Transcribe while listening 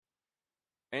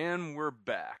And we're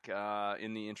back.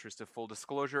 In the interest of full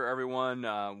disclosure, everyone,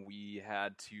 we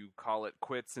had to call it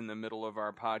quits in the middle of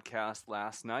our podcast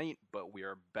last night, but we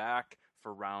are back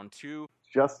for round two.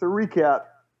 Just to recap,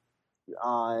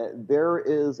 there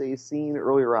is a scene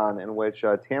earlier on in which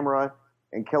Tamara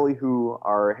and Kelly Hu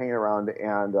are hanging around,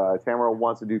 and Tamara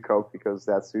wants to do coke because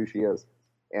that's who she is,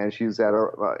 and she's at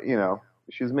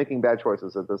she's making bad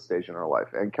choices at this stage in her life,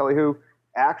 and Kelly Hu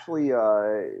actually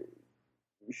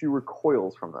she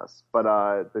recoils from this, but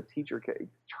the teacher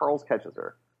Charles catches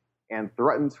her and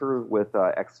threatens her with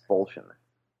expulsion,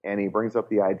 and he brings up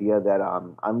the idea that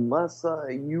unless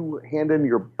you hand in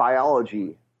your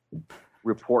biology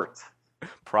report.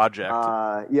 Project.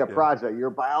 Project.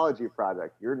 Your biology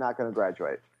project. You're not going to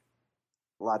graduate.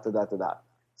 Da-da-da-da-da.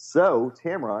 So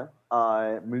Tamara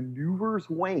maneuvers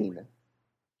Wayne,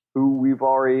 who we've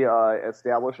already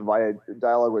established via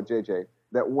dialogue with JJ,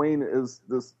 that Wayne is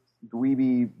this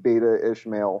dweeby beta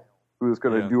Ishmael who's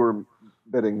going to do her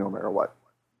bidding no matter what.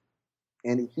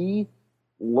 And he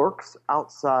lurks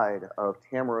outside of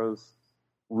Tamara's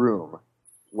room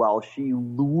while she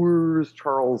lures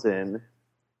Charles in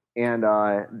and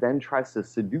then tries to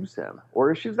seduce him.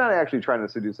 Or she's not actually trying to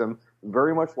seduce him.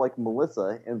 Very much like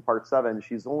Melissa in Part 7,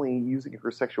 she's only using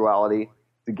her sexuality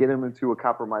to get him into a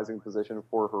compromising position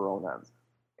for her own ends.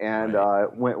 And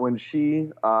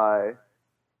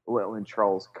when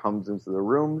Charles comes into the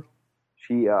room,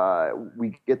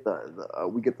 we get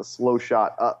the slow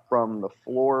shot up from the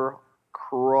floor,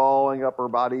 crawling up her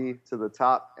body to the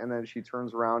top, and then she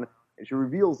turns around and she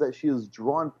reveals that she has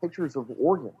drawn pictures of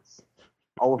organs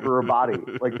all over her body.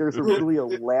 Like there's a really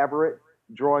elaborate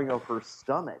drawing of her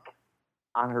stomach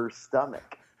on her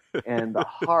stomach, and the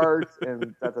heart,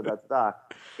 and da-da-da-da-da.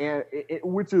 And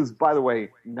which is, by the way,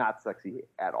 not sexy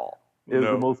at all. It is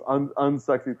the most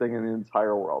unsexy thing in the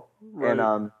entire world. Right.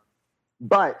 And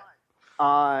but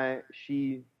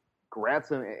she grabs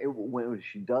him when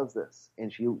she does this,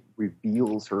 and she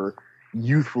reveals her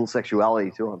youthful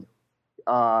sexuality to him.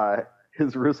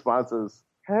 His response is,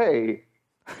 "Hey,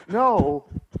 no,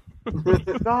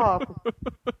 stop,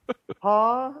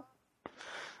 huh?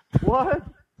 What?"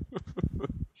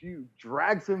 She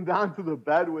drags him down to the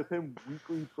bed with him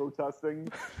weakly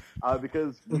protesting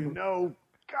because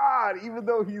God, even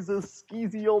though he's a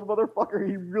skeezy old motherfucker,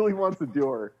 he really wants to do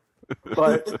her.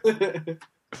 But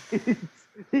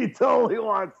he totally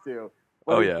wants to.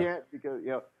 But he can't because,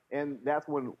 and that's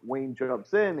when Wayne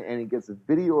jumps in and he gets a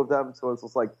video of them. So it's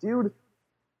just like, dude,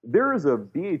 there is a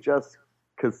VHS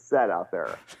cassette out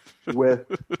there with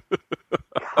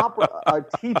a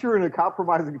teacher in a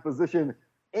compromising position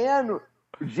and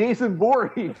Jason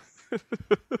Voorhees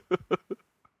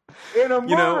and a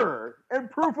murder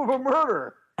and proof of a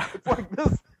murder. It's like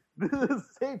this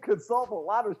tape could solve a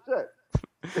lot of shit.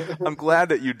 I'm glad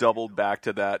that you doubled back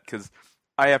to that, because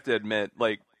I have to admit,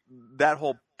 like, that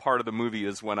whole part of the movie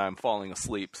is when I'm falling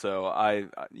asleep. So I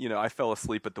fell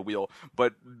asleep at the wheel.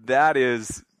 But that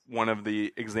is one of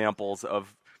the examples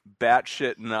of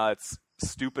batshit nuts,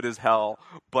 stupid as hell,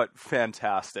 but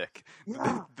fantastic.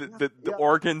 The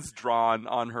organs drawn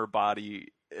on her body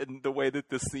and the way that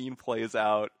the scene plays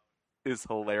out is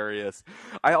hilarious.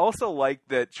 I also like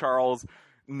that Charles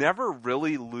never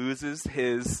really loses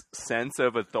his sense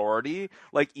of authority.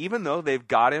 Like, even though they've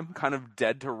got him kind of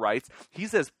dead to rights,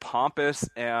 he's as pompous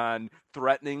and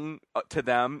threatening to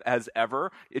them as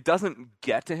ever. It doesn't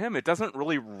get to him. It doesn't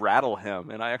really rattle him.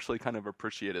 And I actually kind of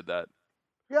appreciated that.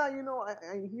 Yeah,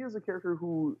 he is a character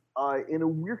who, in a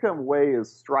weird kind of way,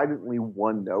 is stridently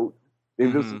one note.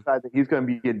 They've just decided that he's going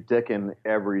to be a dick in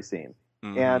every scene.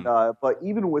 Mm-hmm. And but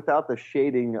even without the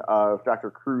shading of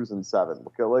Dr. Cruz in 7,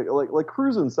 like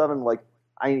Cruz in 7,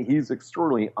 he's an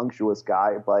extraordinarily unctuous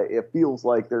guy, but it feels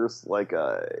like there's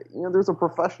there's a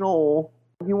professional.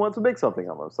 He wants to make something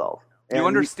of himself. And you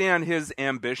understand his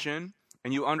ambition,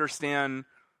 and you understand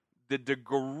the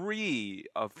degree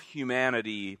of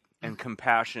humanity and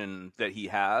compassion that he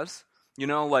has.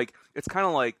 It's kind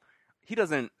of like he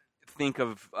doesn't think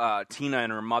of Tina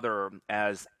and her mother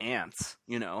as ants.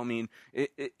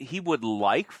 He would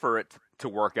like for it to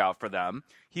work out for them.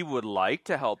 He would like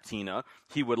to help Tina.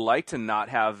 He would like to not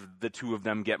have the two of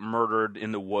them get murdered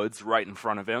in the woods right in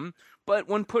front of him. But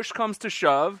when push comes to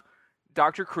shove,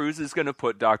 Dr. Cruz is going to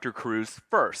put Dr. Cruz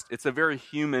first. It's a very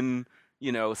human,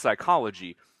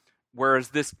 psychology. Whereas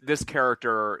this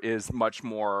character is much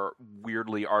more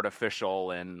weirdly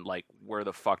artificial and like, where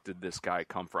the fuck did this guy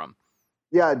come from?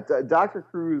 Yeah, Dr.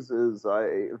 Cruz is.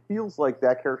 It feels like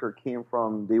that character came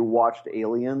from. They watched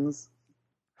Aliens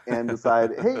and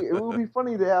decided, hey, it would be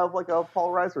funny to have like a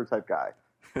Paul Reiser type guy.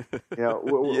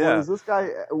 Whereas this guy,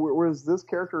 whereas this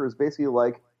character is basically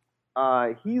like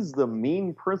He's the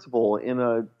main principal in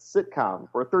a sitcom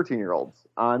for 13-year-olds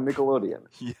on Nickelodeon.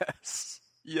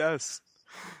 Yes.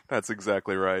 That's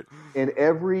exactly right. In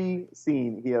every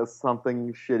scene, he has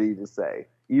something shitty to say.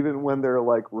 Even when they're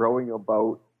like rowing a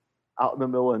boat out in the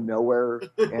middle of nowhere,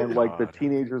 and like the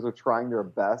teenagers are trying their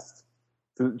best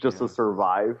to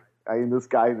survive. I mean, this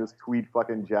guy in his tweed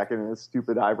fucking jacket and his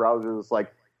stupid eyebrows are just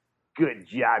like, "Good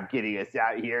job getting us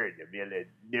out here in the middle of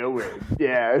nowhere."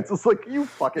 Yeah, it's just like, you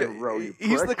fucking row, you prick.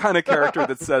 He's the kind of character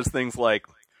that says things like,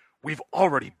 "We've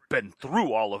already been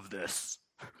through all of this."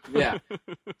 Yeah,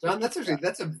 John, that's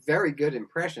a very good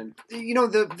impression. You know,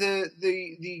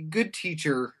 the good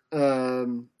teacher,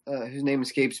 whose name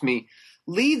escapes me,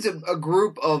 leads a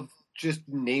group of just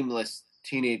nameless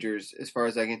teenagers, as far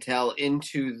as I can tell,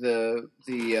 into the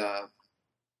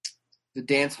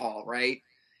dance hall, right?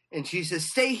 And she says,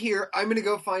 "Stay here. I'm going to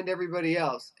go find everybody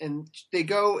else." And they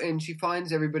go, and she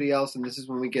finds everybody else. And this is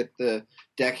when we get the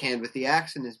deckhand with the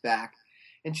axe in his back.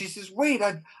 And she says, "Wait,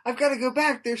 I've got to go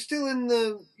back. They're still in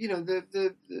the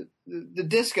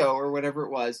disco or whatever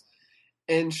it was."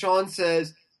 And Sean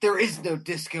says, "There is no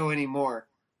disco anymore."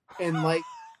 And like,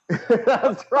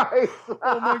 that's right.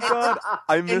 Oh my god,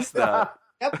 I missed that.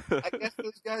 Yep, I guess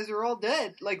those guys are all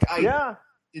dead. Like,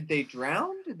 did they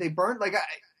drown? Did they burn? Like,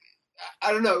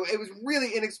 I don't know. It was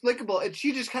really inexplicable. And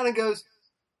she just kind of goes,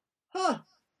 "Huh?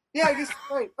 Yeah, I guess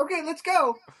right. Okay, let's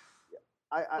go."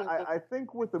 I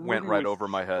think what the movie went right over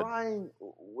my head.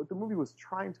 What the movie was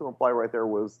trying to imply right there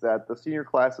was that the senior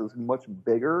class is much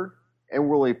bigger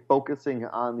and really focusing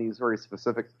on these very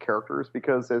specific characters.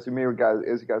 Because as you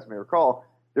guys may recall,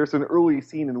 there's an early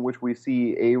scene in which we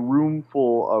see a room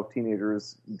full of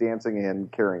teenagers dancing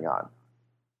and carrying on.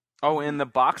 Oh, in the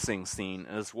boxing scene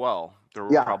as well. There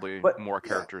were probably more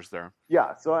characters there.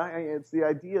 Yeah, so it's the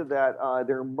idea that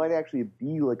there might actually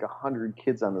be like 100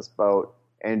 kids on this boat,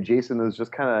 and Jason has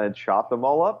just kind of chopped them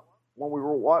all up when we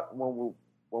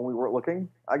weren't looking,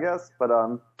 I guess. But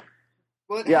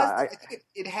well,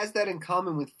 it has that in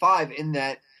common with 5 in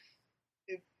that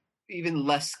even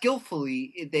less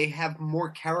skillfully, they have more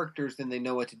characters than they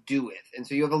know what to do with, and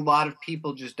so you have a lot of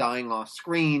people just dying off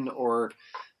screen. Or,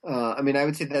 I mean, I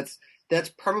would say that's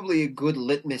probably a good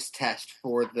litmus test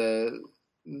for the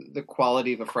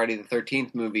quality of a Friday the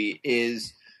 13th movie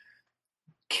is,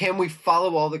 can we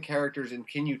follow all the characters, and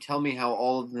can you tell me how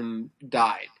all of them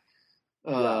died?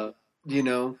 You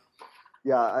know?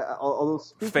 Yeah, although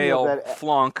speaking fail, of that,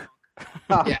 flunk.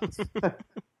 Yes.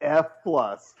 F+,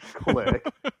 click.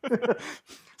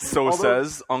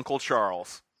 Says Uncle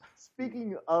Charles.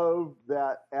 Speaking of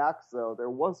that axe, though, there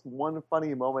was one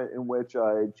funny moment in which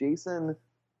Jason...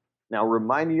 Now,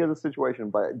 remind me of the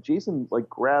situation, but Jason like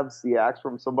grabs the axe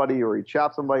from somebody, or he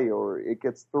chops somebody, or it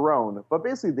gets thrown. But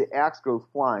basically, the axe goes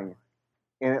flying,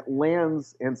 and it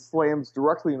lands and slams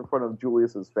directly in front of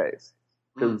Julius's face.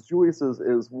 Because Julius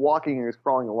is walking and he's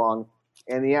crawling along,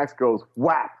 and the axe goes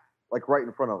whap, like right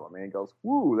in front of him. And he goes,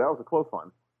 "Woo, that was a close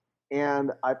one."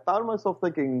 And I found myself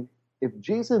thinking, if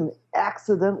Jason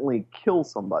accidentally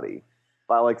kills somebody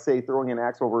by, like, say, throwing an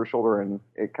axe over his shoulder and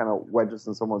it kind of wedges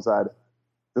in someone's head,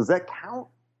 does that count?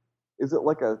 Is it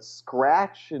like a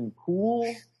scratch in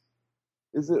pool?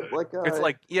 Is it like a... It's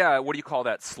like, what do you call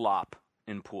that? Slop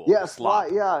in pool. Yeah, slop.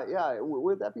 Yeah.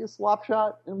 Would that be a slop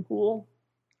shot in pool?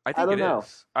 I think it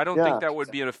is. I don't think that would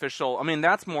be an official... I mean,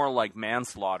 that's more like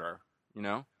manslaughter, you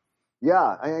know?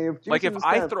 Yeah. If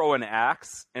I throw an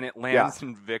axe and it lands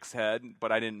in Vic's head,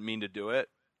 but I didn't mean to do it,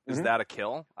 is that a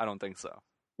kill? I don't think so.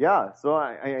 Yeah, so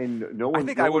I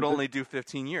think I would only do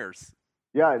 15 years.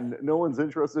 Yeah, no one's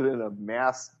interested in a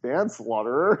mass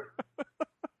manslaughter.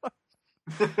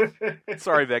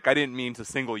 Sorry, Vic. I didn't mean to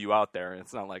single you out there.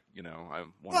 It's not like, I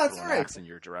want to throw an axe in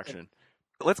your direction.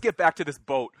 Let's get back to this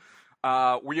boat.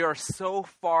 We are so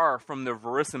far from the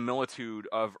verisimilitude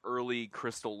of early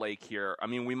Crystal Lake here. I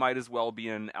mean, we might as well be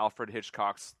in Alfred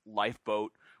Hitchcock's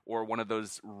Lifeboat or one of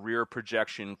those rear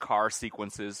projection car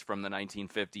sequences from the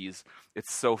 1950s.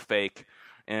 It's so fake.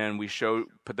 And we show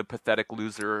the pathetic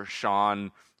loser,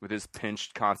 Sean, with his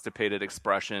pinched, constipated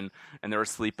expression, and they're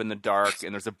asleep in the dark,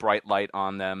 and there's a bright light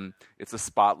on them. It's a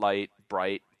spotlight,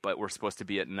 bright, but we're supposed to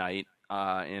be at night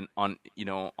on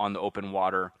the open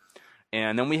water.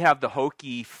 And then we have the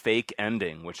hokey fake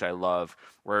ending, which I love,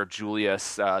 where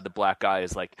Julius, the black guy,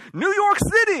 is like, "New York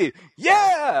City!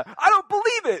 Yeah! I don't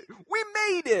believe it! We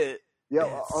made it!"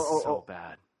 Yeah, it's so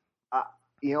bad.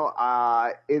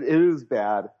 It is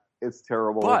bad. It's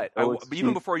terrible. But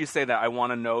even before you say that, I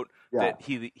want to note that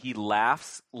he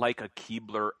laughs like a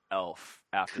Keebler elf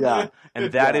after that.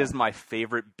 And that is my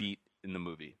favorite beat in the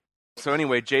movie. So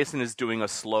anyway, Jason is doing a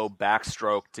slow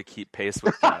backstroke to keep pace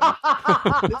with them.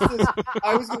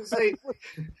 I was going to say,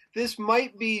 this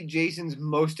might be Jason's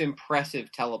most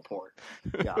impressive teleport.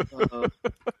 Yeah.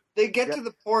 They get to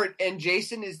the port, and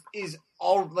Jason is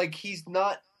all like, he's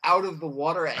not out of the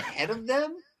water ahead of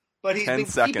them, but he's 10 been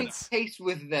seconds. keeping pace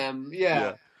with them.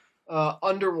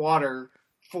 Underwater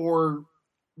for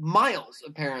miles,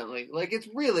 apparently. Like, it's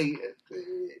really.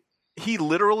 He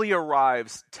literally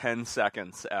arrives 10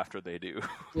 seconds after they do.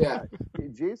 Yeah.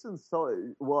 Jason's so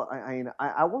well.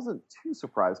 I wasn't too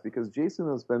surprised because Jason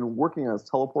has been working on his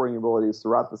teleporting abilities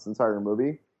throughout this entire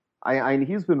movie.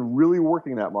 He's been really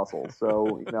working that muscle.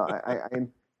 So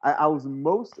I was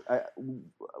most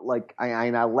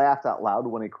I laughed out loud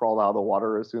when he crawled out of the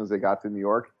water as soon as they got to New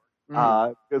York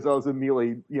because I was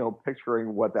immediately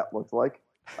picturing what that looked like.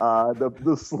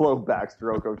 The slow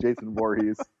backstroke of Jason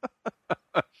Voorhees.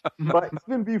 But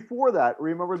even before that,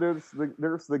 remember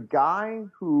there's the guy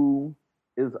who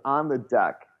is on the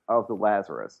deck of the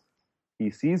Lazarus. He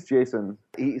sees Jason.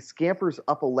 He scampers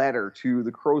up a ladder to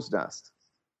the crow's nest,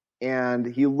 and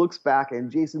he looks back,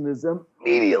 and Jason is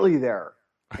immediately there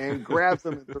and grabs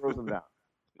him and throws him down.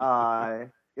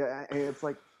 And it's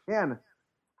like, man,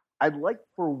 I'd like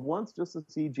for once just to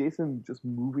see Jason just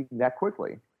moving that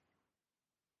quickly.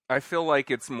 I feel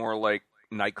like it's more like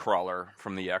Nightcrawler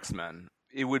from the X-Men.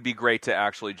 It would be great to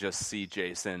actually just see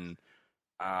Jason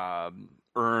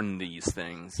earn these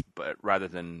things, but rather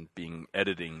than being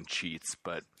editing cheats.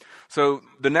 But so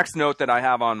the next note that I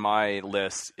have on my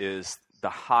list is the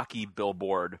hockey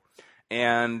billboard.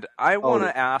 And I want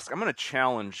to ask, I'm going to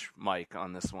challenge Mike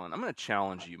on this one. I'm going to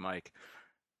challenge you, Mike.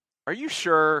 Are you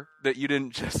sure that you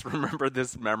didn't just remember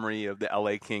this memory of the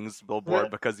LA Kings billboard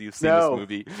because you've seen this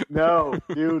movie? No,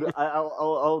 dude.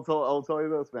 I'll tell you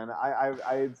this, man. I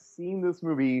had seen this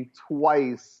movie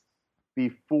twice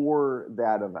before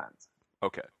that event.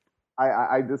 Okay.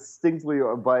 I distinctly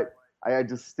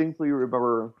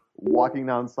remember walking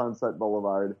down Sunset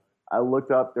Boulevard. I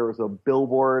looked up. There was a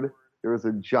billboard. There was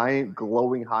a giant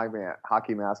glowing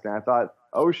hockey mask, and I thought,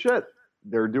 "Oh shit,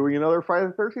 they're doing another Friday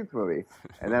the 13th movie."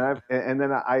 And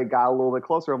then I got a little bit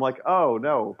closer. I'm like, "Oh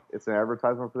no, it's an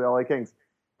advertisement for the LA Kings."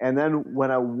 And then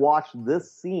when I watched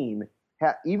this scene,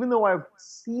 even though I've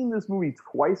seen this movie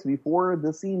twice before,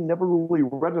 the scene never really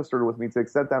registered with me to the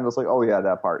extent that I'm just like, "Oh yeah,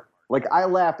 that part." Like, I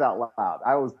laughed out loud.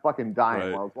 I was fucking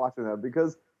dying while I was watching that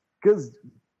because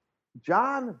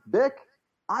John, Vic,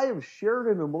 I have shared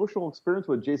an emotional experience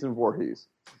with Jason Voorhees.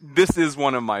 This is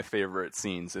one of my favorite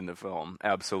scenes in the film.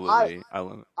 Absolutely. I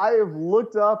love it. I have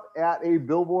looked up at a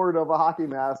billboard of a hockey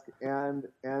mask and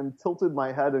tilted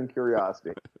my head in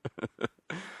curiosity.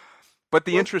 But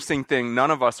the interesting thing,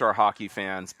 none of us are hockey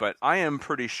fans, but I am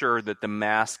pretty sure that the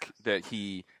mask that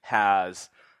he has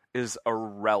is a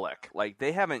relic. Like,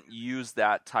 they haven't used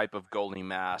that type of goalie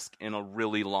mask in a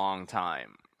really long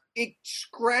time. It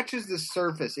scratches the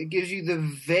surface. It gives you the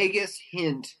vaguest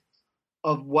hint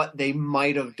of what they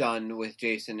might have done with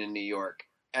Jason in New York,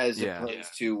 as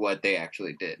opposed to what they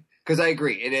actually did. Because I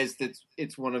agree, it is.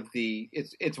 It's one of the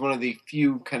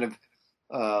few kind of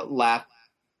laugh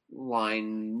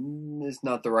line is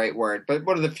not the right word, but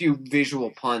one of the few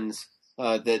visual puns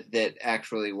that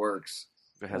actually works.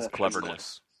 It has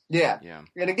cleverness. Yeah.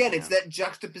 And again, it's that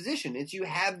juxtaposition. It's you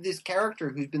have this character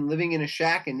who's been living in a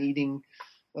shack and eating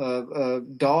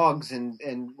dogs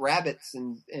and rabbits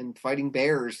and fighting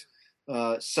bears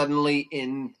suddenly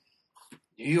in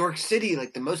New York City,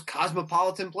 like the most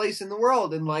cosmopolitan place in the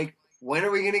world. And like, when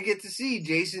are we going to get to see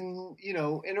Jason,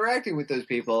 interacting with those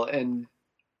people? And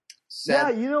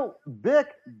Vic,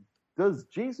 does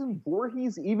Jason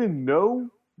Voorhees even know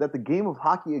that the game of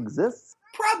hockey exists?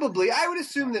 Probably. I would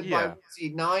assume that by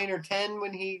 9 or 10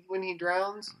 when he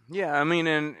drowns. Yeah, I mean,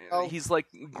 and he's like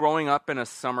growing up in a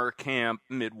summer camp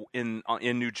in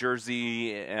New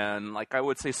Jersey, and like I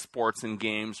would say sports and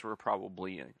games were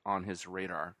probably on his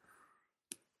radar.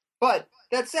 But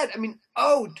that said, I mean,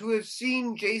 to have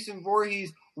seen Jason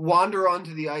Voorhees wander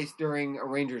onto the ice during a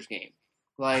Rangers game.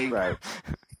 Like, right.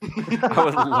 I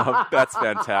would love. That's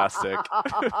fantastic.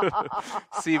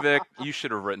 See, Vic, you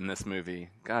should have written this movie.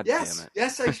 God damn it.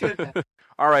 Yes, I should have.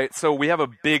 All right, so we have a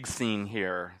big scene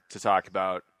here to talk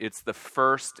about. It's the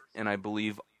first and I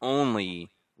believe only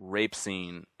rape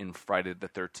scene in Friday the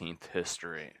 13th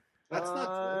history. That's not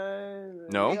true.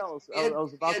 No? Yeah, I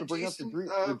was about to bring Jason,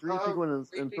 up the dream sequence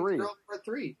in 3. Part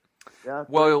 3. Yeah,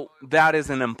 well, that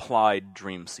is an implied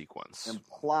dream sequence.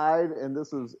 Implied, and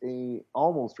this is a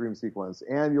almost dream sequence.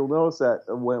 And you'll notice that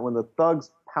when the thugs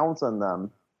pounce on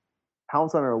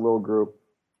our little group,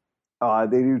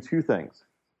 they do two things.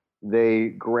 They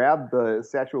grab the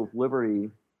Statue of Liberty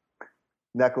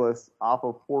necklace off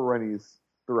of poor Rennie's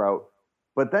throat,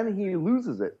 but then he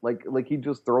loses it. Like he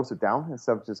just throws it down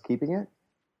instead of just keeping it.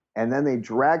 And then they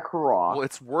drag her off. Well,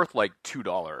 it's worth like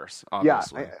 $2,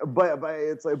 obviously. Yeah, but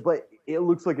it's like, but it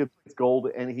looks like it's gold,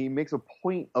 and he makes a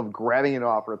point of grabbing it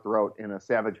off her throat in a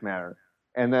savage manner,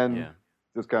 and then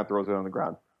just kind of throws it on the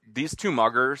ground. These two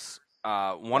muggers,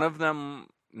 one of them,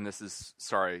 and this is,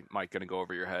 sorry, Mike, going to go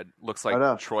over your head, looks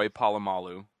like Troy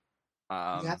Polamalu.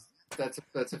 Yes,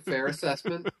 that's a fair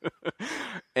assessment.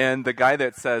 And the guy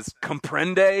that says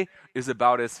 "comprende" is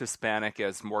about as Hispanic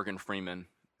as Morgan Freeman.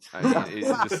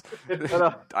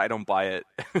 I don't buy it.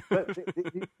 But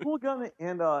they pull a gun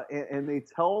and they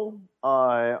tell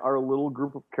our little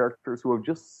group of characters who have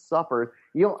just suffered.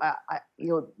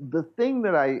 The thing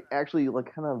that I actually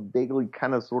like, kind of vaguely,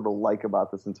 kind of sort of like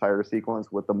about this entire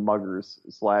sequence with the muggers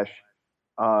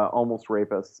 / almost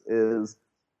rapists is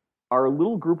our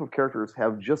little group of characters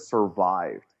have just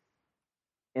survived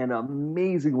an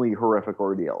amazingly horrific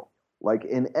ordeal. Like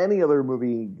in any other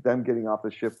movie, them getting off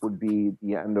the ship would be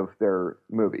the end of their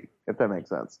movie, if that makes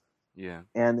sense. Yeah.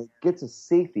 And they get to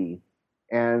safety,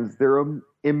 and they're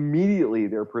immediately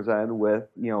presented with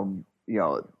the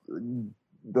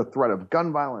threat of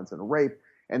gun violence and rape,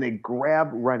 and they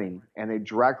grab Rennie and they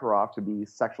drag her off to be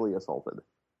sexually assaulted.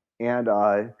 And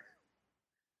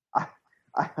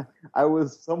I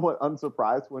was somewhat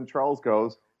unsurprised when Charles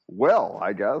goes, "Well,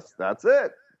 I guess that's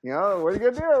it. What are you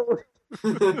gonna do?"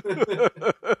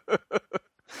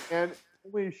 And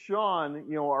only Sean,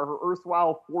 our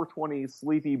erstwhile 420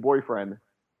 sleepy boyfriend,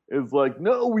 is like,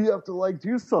 "No, we have to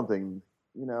do something."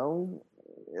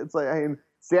 It's like,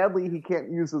 sadly, he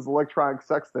can't use his electronic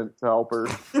sextant to help her.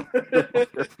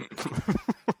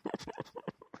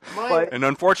 And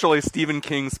unfortunately, Stephen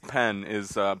King's pen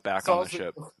is back on the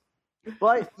ship.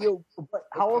 But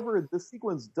however, this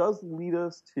sequence does lead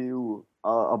us to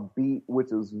a beat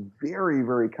which is very,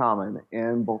 very common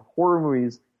in both horror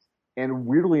movies and,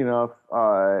 weirdly enough,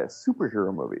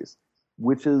 superhero movies,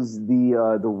 which is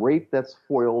the rape that's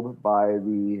foiled by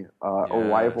the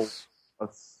arrival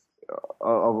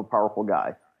of a powerful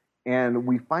guy, and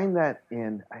we find that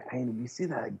we see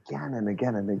that again and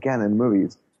again and again in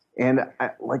movies, and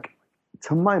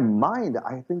to my mind,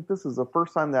 I think this is the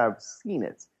first time that I've seen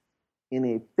it in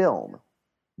a film,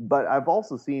 but I've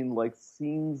also seen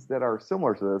scenes that are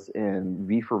similar to this in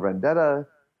V for Vendetta,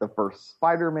 the first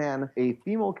Spider-Man. A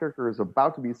female character is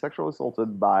about to be sexually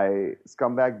assaulted by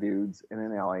scumbag dudes in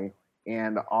an alley,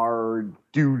 and our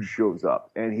dude shows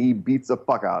up and he beats the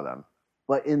fuck out of them.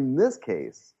 But in this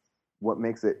case, what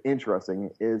makes it interesting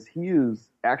is he is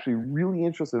actually really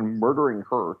interested in murdering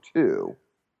her too.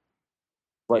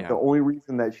 But the only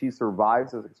reason that she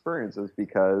survives this experience is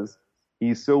because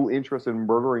he's so interested in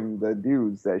murdering the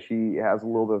dudes that she has a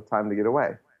little bit of time to get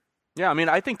away. Yeah,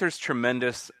 I think there's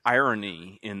tremendous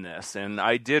irony in this, and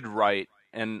I did write,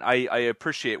 and I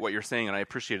appreciate what you're saying, and I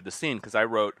appreciated the scene, because I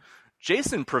wrote,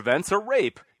 "Jason prevents a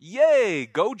rape. Yay,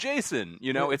 go Jason."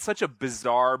 It's such a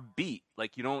bizarre beat.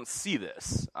 You don't see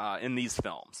this in these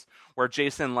films, where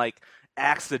Jason,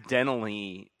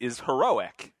 accidentally is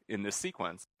heroic in this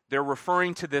sequence. They're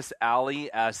referring to this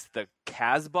alley as the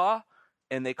Casbah,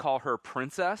 and they call her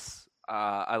Princess.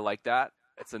 I like that.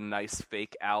 It's a nice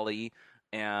fake alley,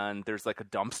 and there's a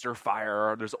dumpster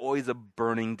fire. There's always a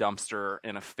burning dumpster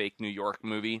in a fake New York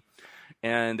movie.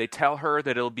 And they tell her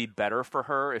that it'll be better for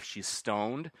her if she's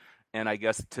stoned. And I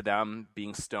guess to them,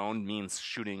 being stoned means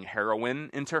shooting heroin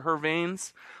into her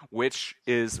veins, which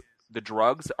is, the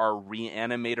drugs are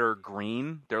Reanimator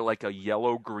green. They're like a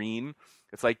yellow green.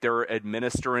 It's like they're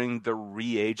administering the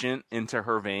reagent into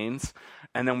her veins.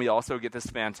 And then we also get this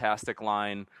fantastic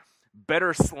line,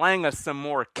 "Better slang us some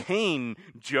more cane,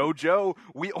 Jojo.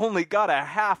 We only got a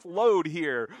half load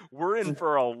here. We're in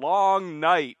for a long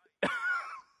night."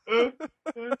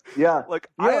 Yeah.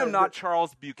 I am not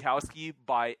Charles Bukowski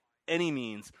by any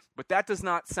means, but that does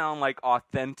not sound like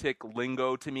authentic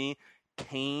lingo to me.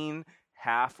 Cane,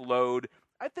 half load.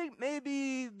 I think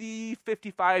maybe the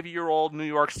 55-year-old New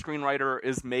York screenwriter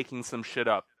is making some shit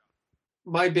up.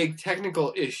 My big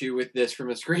technical issue with this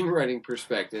from a screenwriting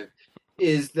perspective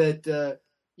is that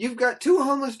you've got two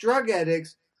homeless drug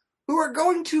addicts who are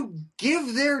going to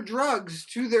give their drugs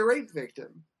to their rape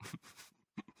victim.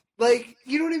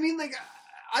 You know what I mean?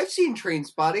 I've seen Train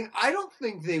Spotting. I don't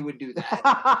think they would do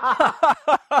that.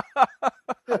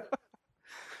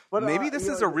 But maybe this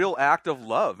is a real act of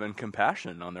love and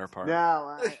compassion on their part.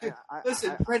 Yeah.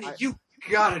 Listen, Freddie, you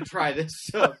gotta try this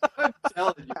stuff. I'm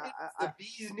telling you, it's the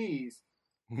bee's knees.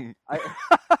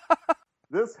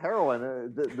 This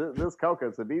heroin, this coke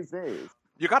is the bee's knees.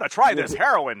 You gotta try this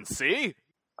heroin, see?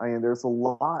 I mean, there's a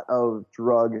lot of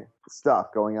drug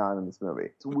stuff going on in this movie.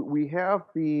 So we have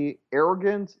the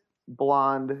arrogant,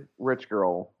 blonde, rich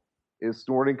girl is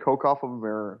snorting coke off of a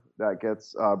mirror that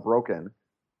gets broken.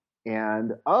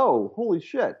 And, oh, holy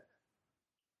shit.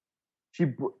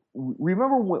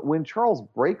 Remember when Charles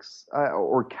breaks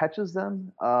or catches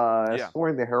them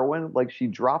snorting the heroin? Like, she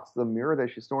drops the mirror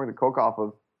that she's snorting the coke off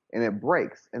of, and it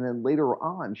breaks. And then later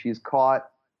on, she's caught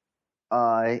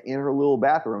in her little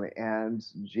bathroom, and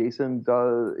Jason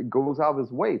goes out of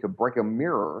his way to break a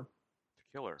mirror to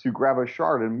kill her, to grab a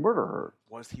shard and murder her.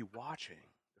 Was he watching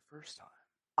the first time?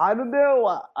 I don't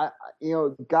know.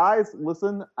 Guys,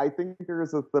 listen. I think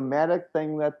there's a thematic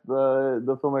thing that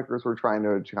the filmmakers were trying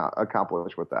to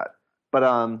accomplish with that. But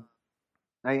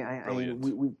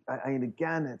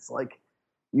again, it's like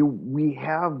we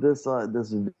have this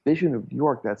vision of New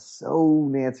York that's so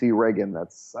Nancy Reagan.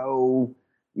 That's so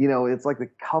it's like the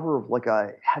cover of like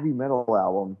a heavy metal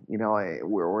album.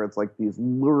 Where it's like these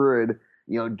lurid.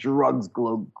 Drugs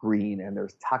glow green, and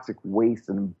there's toxic waste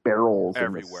and barrels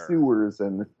everywhere. And the sewers,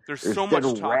 and there's so much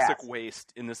toxic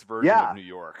waste in this version of New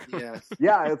York. Yes.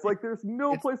 Yeah, it's like there's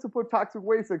no place to put toxic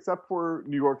waste except for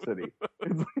New York City.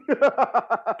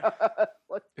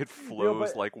 It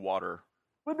flows like water.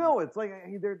 But no, it's like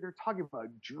they're talking about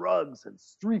drugs and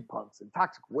street punks and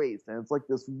toxic waste, and it's like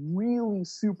this really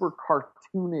super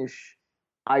cartoonish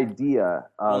idea.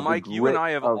 Well, Mike, you and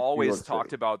I have always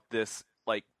talked about this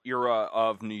like era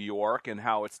of New York and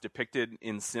how it's depicted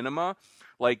in cinema,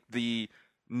 like the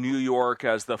New York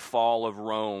as the fall of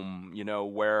Rome,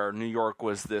 where New York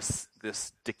was this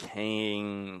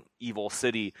decaying evil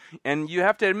city. And you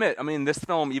have to admit, I mean, this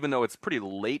film, even though it's pretty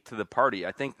late to the party,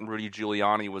 I think Rudy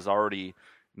Giuliani was already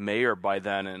mayor by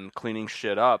then and cleaning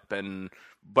shit up,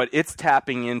 but it's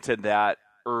tapping into that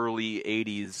early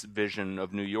 80s vision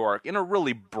of New York in a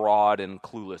really broad and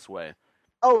clueless way.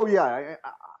 Oh yeah,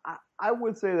 I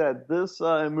would say that this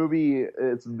movie,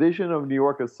 its vision of New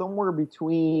York is somewhere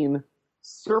between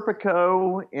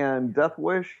Serpico and Death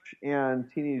Wish and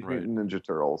Teenage Mutant Ninja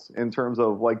Turtles in terms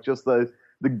of like just the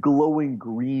glowing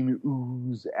green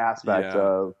ooze aspect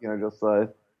of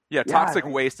toxic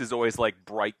waste is always like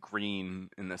bright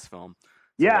green in this film.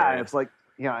 It's like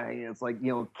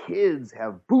kids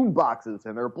have boom boxes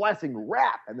and they're blasting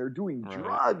rap and they're doing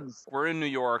drugs. We're in New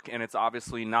York, and it's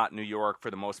obviously not New York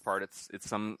for the most part. It's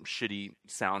some shitty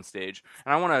soundstage.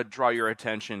 And I want to draw your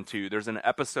attention to, there's an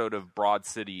episode of Broad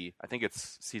City, I think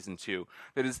it's season 2,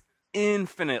 that is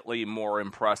infinitely more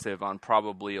impressive on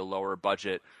probably a lower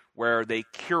budget, where they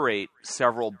curate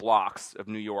several blocks of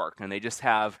New York, and they just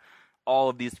have all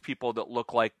of these people that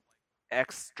look like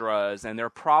extras, and they're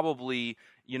probably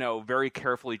very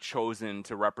carefully chosen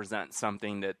to represent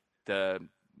something that the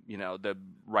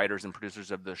writers and producers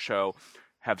of the show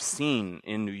have seen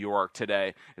in New York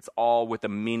today. It's all with a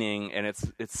meaning, and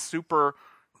it's super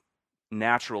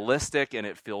naturalistic, and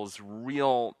it feels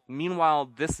real.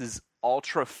 Meanwhile, this is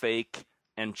ultra fake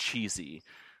and cheesy,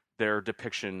 their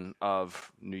depiction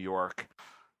of New York.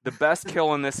 The best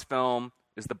kill in this film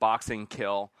is the boxing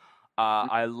kill.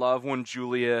 I love when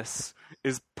Julius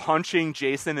is punching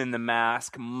Jason in the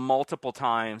mask multiple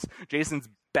times. Jason's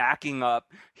backing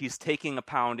up. He's taking a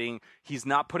pounding. He's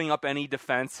not putting up any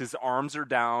defense. His arms are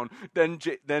down. Then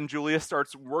Julius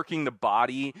starts working the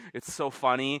body. It's so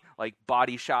funny. Like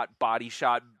body shot, body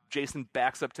shot. Jason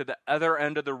backs up to the other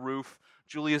end of the roof.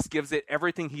 Julius gives it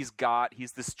everything he's got.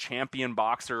 He's this champion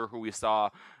boxer who we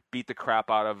saw beat the crap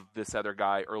out of this other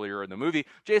guy earlier in the movie.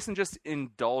 Jason just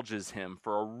indulges him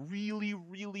for a really,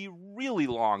 really, really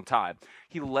long time.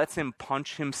 He lets him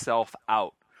punch himself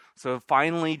out. So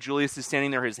finally, Julius is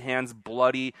standing there, his hands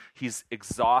bloody. He's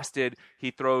exhausted. He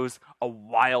throws a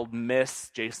wild miss.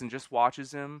 Jason just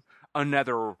watches him.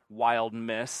 Another wild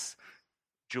miss.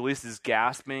 Julius is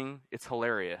gasping. It's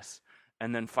hilarious.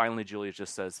 And then finally, Julius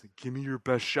just says, "Give me your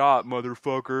best shot,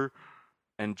 motherfucker."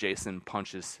 And Jason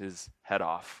punches his head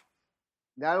off.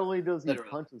 Not only does he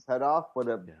punch his head off, but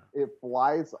it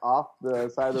flies off the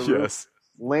side of the roof,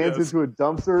 lands into a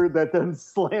dumpster that then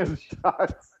slams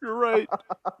shots. You're right.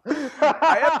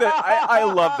 I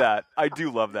love that. I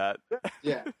do love that.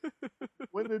 Yeah.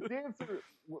 When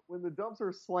the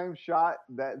dumpster slams shot,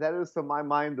 that is to my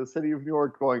mind the city of New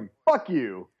York going, "Fuck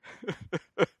you."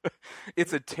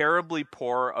 It's a terribly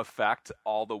poor effect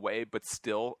all the way, but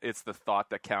still, it's the thought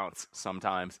that counts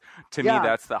sometimes. To me,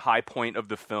 that's the high point of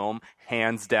the film,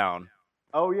 hands down.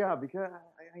 Oh, yeah, because,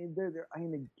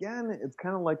 again, it's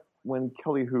kind of like when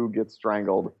Kelly Hu gets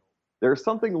strangled. There's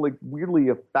something, like, weirdly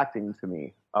affecting to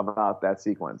me about that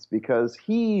sequence, because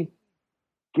he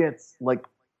gets, like,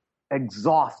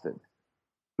 exhausted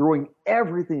throwing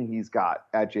everything he's got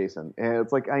at Jason. And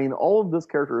it's like, I mean, all of this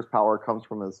character's power comes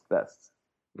from his fists.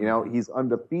 You know, he's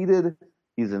undefeated.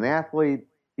 He's an athlete.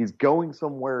 He's going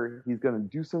somewhere. He's going to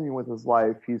do something with his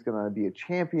life. He's going to be a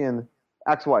champion,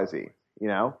 XYZ, you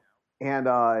know? And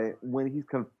when he's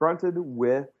confronted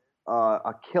with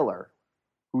a killer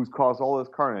who's caused all this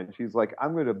carnage, he's like,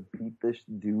 I'm going to beat this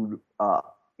dude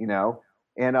up, you know?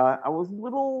 And I was a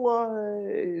little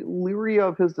leery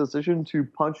of his decision to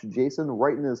punch Jason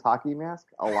right in his hockey mask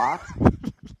a lot.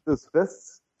 His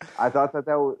fists. I thought that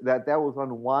was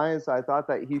unwise. I thought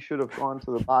that he should have gone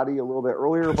to the body a little bit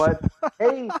earlier. But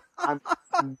hey, I'm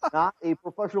not a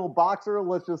professional boxer.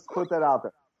 Let's just put that out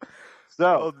there.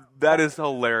 So that is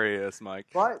hilarious, Mike.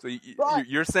 But, so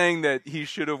you're saying that he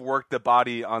should have worked the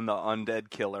body on the undead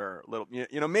killer.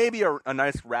 Maybe a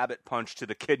nice rabbit punch to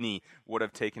the kidney would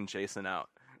have taken Jason out.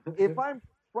 If I'm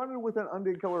confronted with an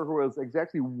undead killer who has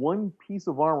exactly one piece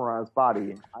of armor on his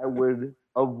body, I would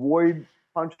avoid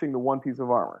punching the one piece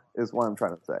of armor, is what I'm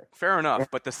trying to say. Fair enough,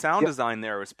 but the sound design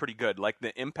there was pretty good. Like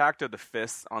the impact of the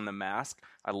fists on the mask,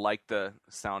 I like the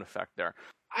sound effect there.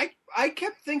 I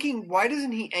kept thinking, why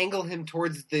doesn't he angle him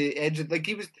towards the edge of, like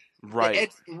he was right. the edge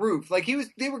of the roof? Like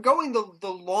they were going the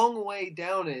long way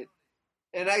down it.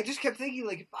 And I just kept thinking,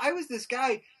 like, if I was this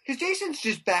guy, because Jason's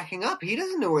just backing up. He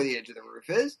doesn't know where the edge of the roof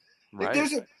is. Like,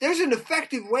 right. there's an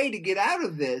effective way to get out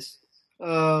of this.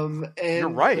 And you're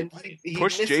right. And he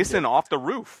push Jason off the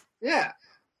roof. Yeah.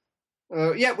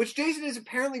 Which Jason is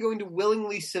apparently going to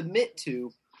willingly submit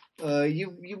to.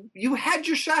 You had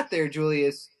your shot there,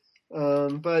 Julius.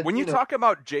 But when you talk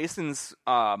about Jason's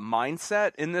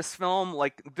mindset in this film,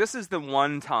 like this is the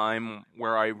one time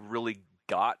where I really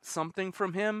got something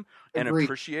from him and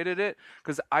appreciated it,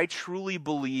 because I truly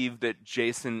believe that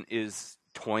Jason is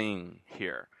toying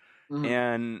here.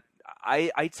 And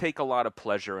I take a lot of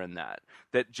pleasure in that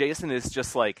Jason is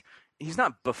just like, he's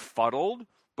not befuddled,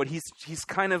 but he's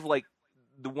kind of like,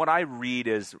 what I read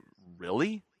is,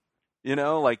 really,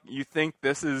 like you think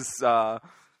this is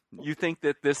you think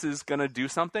that this is gonna do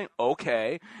something,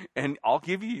 okay, and I'll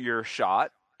give you your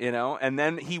shot, and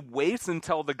then he waits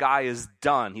until the guy is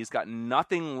done. He's got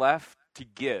nothing left to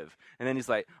give, and then he's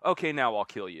like, okay, now I'll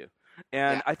kill you.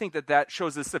 And I think that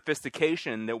shows a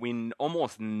sophistication that we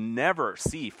almost never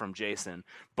see from Jason,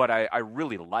 but I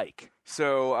really like.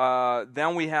 So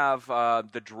then we have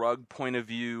the drug point of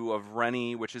view of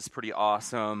Rennie, which is pretty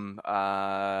awesome.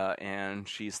 And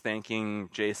she's thanking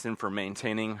Jason for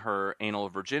maintaining her anal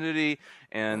virginity.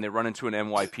 And they run into an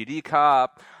NYPD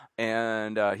cop,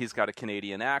 and he's got a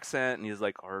Canadian accent. And he's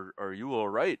like, are you all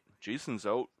right? Jason's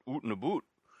out in a boot.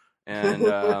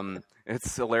 And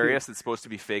it's hilarious. It's supposed to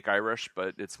be fake Irish,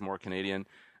 but it's more Canadian.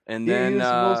 And then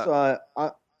the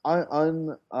most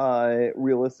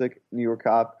unrealistic New York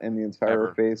cop in the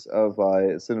entire face of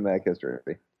cinematic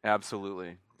history.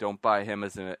 Absolutely. Don't buy him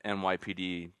as an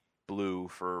NYPD blue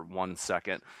for 1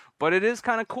 second. But it is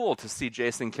kind of cool to see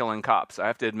Jason killing cops. I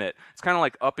have to admit, it's kind of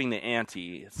like upping the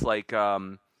ante. It's like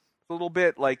a little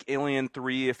bit like Alien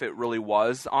 3 if it really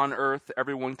was on Earth.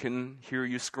 Everyone can hear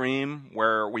you scream,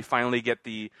 where we finally get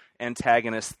the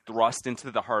antagonist thrust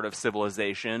into the heart of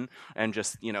civilization and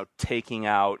just, taking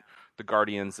out the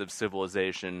guardians of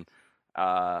civilization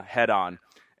head on.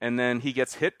 And then he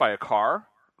gets hit by a car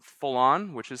full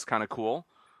on, which is kind of cool.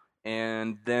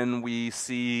 And then we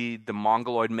see the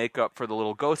mongoloid makeup for the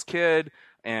little ghost kid,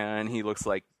 and he looks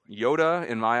like Yoda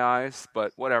in my eyes,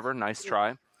 but whatever, nice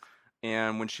try.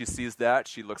 And when she sees that,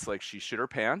 she looks like she shit her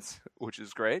pants, which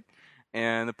is great.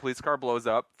 And the police car blows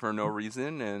up for no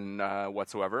reason and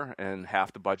whatsoever, and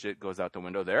half the budget goes out the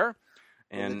window there.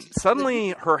 And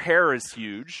suddenly her hair is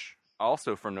huge,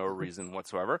 also for no reason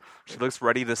whatsoever. She looks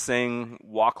ready to sing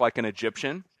 "Walk Like an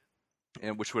Egyptian,"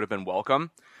 which would have been welcome.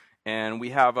 And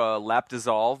we have a lap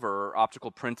dissolve or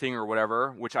optical printing or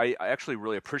whatever, which I actually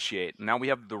really appreciate. Now we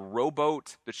have the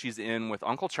rowboat that she's in with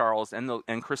Uncle Charles and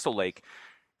Crystal Lake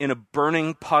in a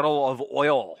burning puddle of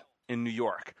oil in New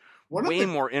York. Way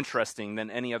more interesting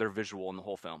than any other visual in the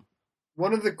whole film.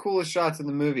 One of the coolest shots in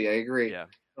the movie, I agree. Yeah.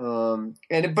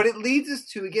 But it leads us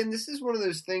to, again, this is one of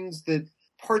those things that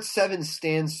Part 7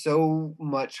 stands so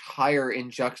much higher in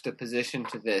juxtaposition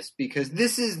to this, because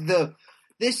this is the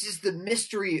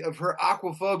mystery of her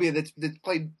aquaphobia that's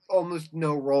played almost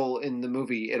no role in the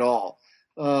movie at all.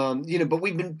 But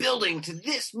we've been building to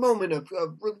this moment of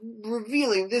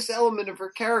revealing this element of her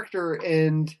character,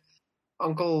 and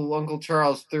Uncle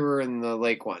Charles threw her in the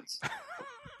lake once.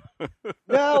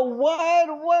 No, what?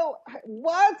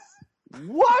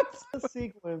 The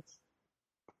sequence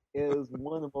is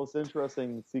one of the most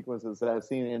interesting sequences that I've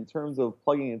seen in terms of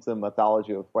plugging into the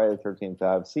mythology of Friday the 13th that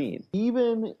I've seen.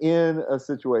 Even in a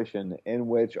situation in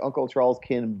which Uncle Charles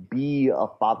can be a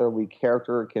fatherly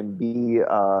character, can be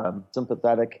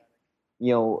sympathetic,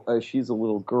 she's a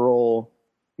little girl,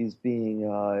 he's giving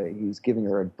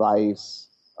her advice.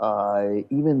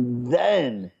 Even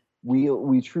then,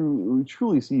 we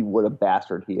truly see what a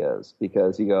bastard he is,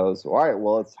 because he goes, all right,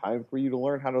 well, it's time for you to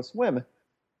learn how to swim.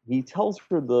 He tells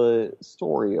her the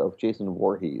story of Jason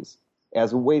Voorhees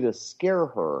as a way to scare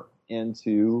her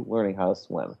into learning how to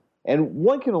swim. And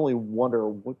one can only wonder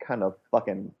what kind of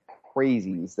fucking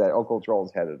crazies that Uncle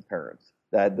Charles had as parents,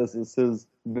 that this is his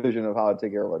vision of how to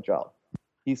take care of a child.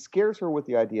 He scares her with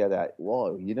the idea that,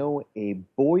 well, a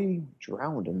boy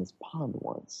drowned in this pond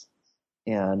once,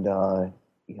 and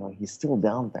he's still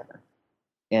down there.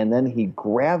 And then he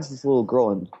grabs this little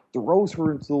girl and throws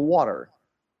her into the water.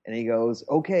 And he goes,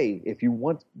 okay, if you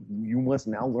want, you must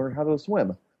now learn how to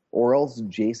swim, or else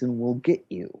Jason will get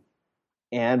you.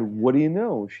 And what do you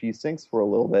know? She sinks for a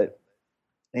little bit,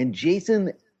 and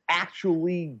Jason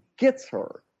actually gets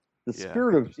her. The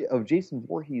spirit of Jason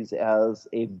Voorhees as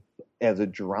a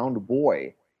drowned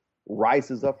boy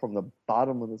rises up from the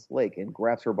bottom of this lake and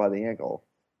grabs her by the ankle.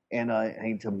 And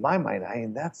to my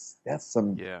mind, that's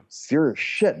some serious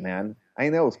shit, man.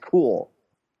 That was cool.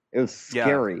 It was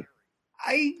scary.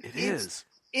 Yeah.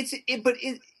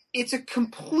 It's a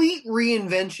complete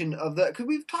reinvention of because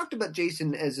we've talked about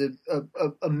Jason as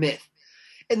a myth,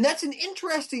 and that's an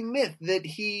interesting myth that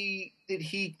he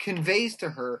conveys to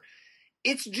her.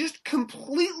 It's just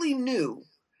completely new,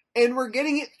 and we're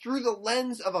getting it through the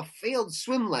lens of a failed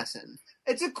swim lesson.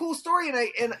 It's a cool story,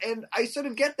 and I sort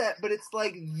of get that, but it's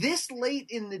like this late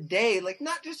in the day, like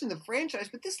not just in the franchise,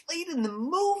 but this late in the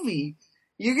movie,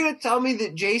 you're gonna tell me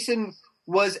that Jason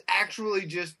was actually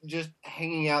just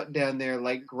hanging out down there,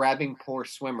 like grabbing poor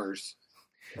swimmers.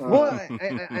 Well,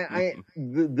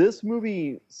 this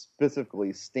movie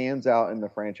specifically stands out in the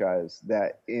franchise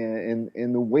that in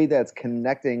the way that's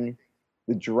connecting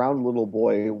the drowned little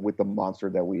boy with the monster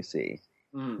that we see.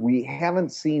 We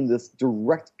haven't seen this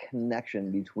direct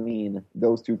connection between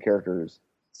those two characters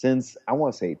since, I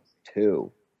want to say,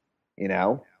 2.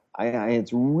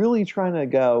 It's really trying to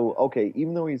go, okay,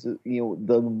 even though he's,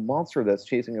 the monster that's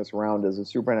chasing us around is a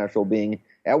supernatural being,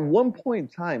 at one point in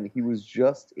time, he was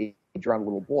just a drowned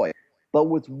little boy. But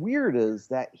what's weird is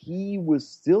that he was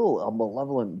still a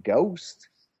malevolent ghost.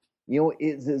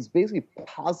 It's basically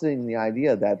positing the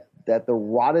idea that the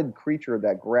rotted creature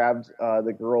that grabbed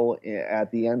the girl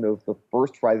at the end of the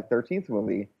first Friday the 13th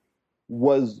movie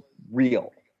was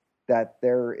real. That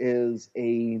there is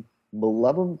a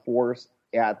malevolent force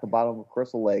at the bottom of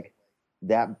Crystal Lake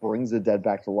that brings the dead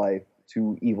back to life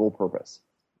to evil purpose.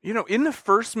 In the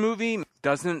first movie,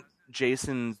 doesn't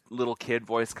Jason's little kid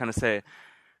voice kind of say,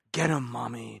 "Get him,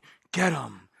 mommy, get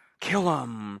him, kill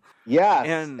him"?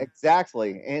 Yes,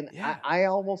 exactly. And I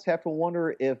almost have to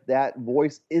wonder if that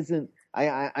voice isn't.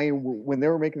 When they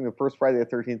were making the first Friday the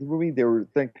 13th movie, they were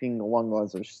thinking along the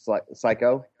lines of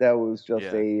Psycho. That was just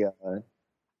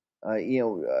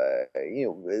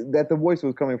that the voice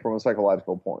was coming from a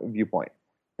psychological viewpoint.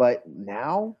 But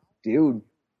now, dude,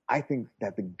 I think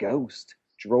that the ghost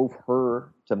drove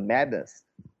her to madness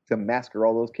to massacre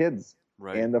all those kids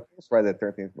in the first Friday the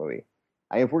 13th movie.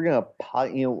 If we're gonna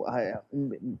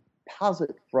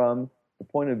posit from the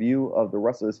point of view of the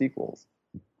rest of the sequels,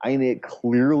 it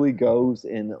clearly goes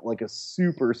in like a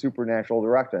supernatural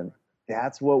direction.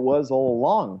 That's what was all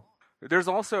along. There's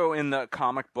also in the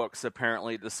comic books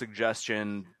apparently the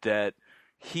suggestion that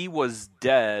he was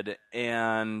dead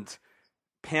and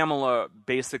Pamela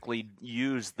basically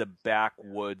used the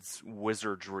backwoods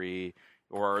wizardry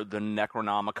or the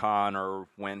Necronomicon or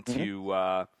went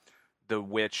to the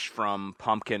witch from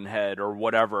Pumpkinhead or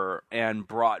whatever and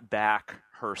brought back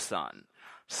her son.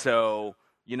 So,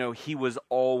 he was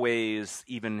always,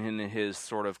 even in his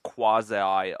sort of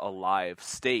quasi-alive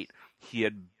state, he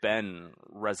had been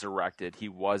resurrected. He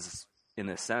was, in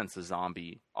a sense, a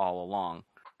zombie all along.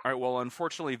 All right, well,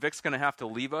 unfortunately, Vic's going to have to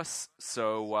leave us.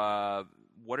 So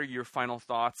what are your final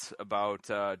thoughts about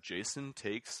Jason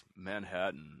Takes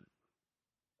Manhattan?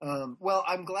 Well,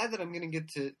 I'm glad that I'm going to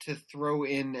get to throw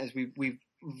in, as we've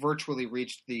virtually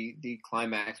reached the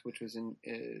climax, which was in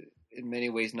many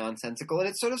ways nonsensical, and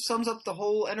it sort of sums up the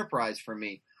whole Enterprise for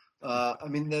me.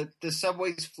 The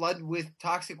subways flood with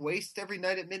toxic waste every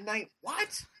night at midnight. What?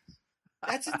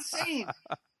 That's insane.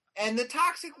 And the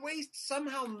toxic waste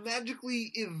somehow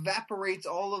magically evaporates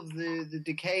all of the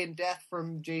decay and death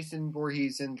from Jason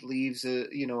Voorhees and leaves a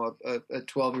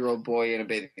 12-year-old boy in a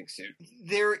bathing suit.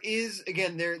 There is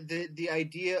again the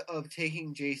idea of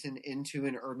taking Jason into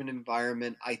an urban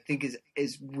environment I think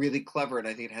is really clever, and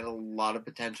I think it had a lot of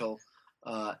potential.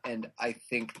 And I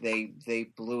think they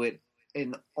blew it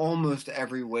in almost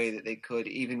every way that they could,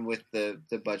 even with the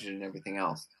budget and everything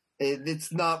else.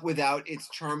 It's not without its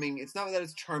charming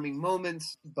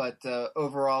moments, but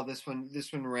overall, this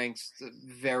one ranks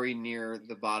very near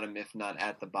the bottom, if not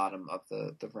at the bottom of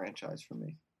the franchise for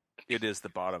me. It is the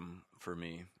bottom for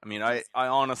me. I mean, I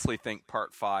honestly think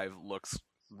Part 5 looks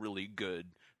really good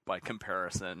by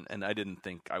comparison, and I didn't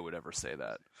think I would ever say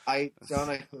that. I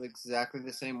feel exactly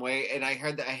the same way, and I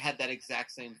heard that I had that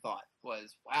exact same thought.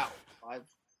 Was wow, 5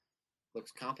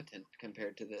 looks competent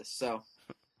compared to this. So.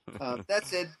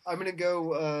 That's it. I'm gonna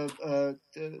go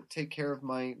take care of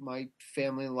my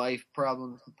family life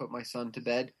problems and put my son to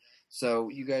bed. So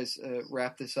you guys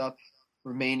wrap this up.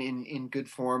 Remain in good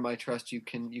form. I trust you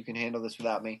can handle this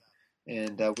without me,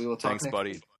 and we will talk. Thanks, next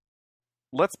buddy. week.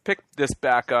 Let's pick this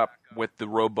back up with the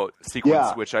rowboat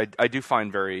sequence, which I do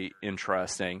find very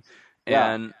interesting,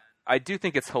 and I do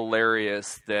think it's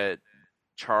hilarious that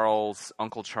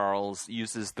Uncle Charles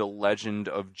uses the legend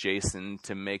of Jason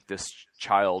to make this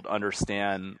child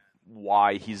understand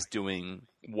why he's doing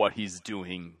what he's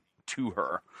doing to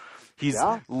her. He's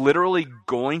literally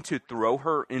going to throw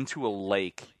her into a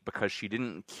lake because she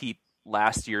didn't keep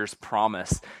last year's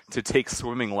promise to take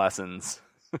swimming lessons.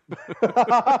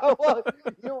 Well,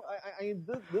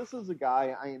 this is a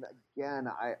guy.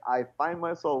 I find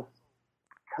myself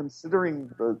considering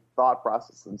the thought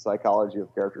process and psychology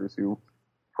of characters who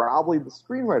probably the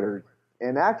screenwriter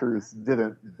and actors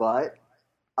didn't, but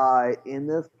in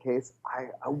this case,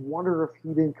 I wonder if he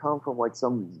didn't come from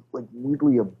some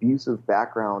weirdly abusive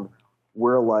background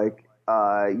where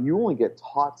you only get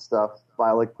taught stuff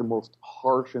by the most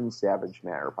harsh and savage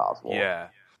manner possible. Yeah.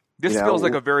 This feels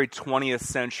like a very 20th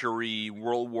century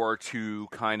World War II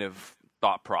kind of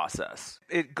thought process.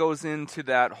 It goes into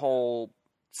that whole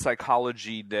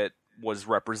psychology that was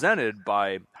represented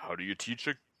by how do you teach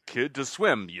a kid to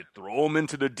swim? You throw them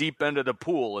into the deep end of the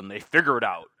pool and they figure it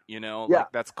out.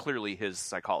 That's clearly his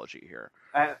psychology here.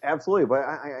 Absolutely, but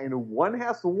one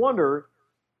has to wonder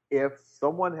if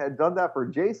someone had done that for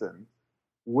Jason,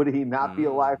 would he not be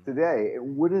alive today?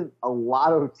 Wouldn't a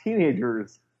lot of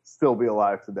teenagers still be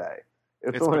alive today?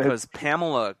 It's because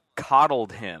Pamela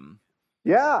coddled him.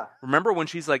 Yeah. Remember when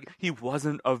she's like, he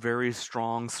wasn't a very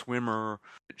strong swimmer.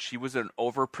 She was an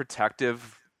overprotective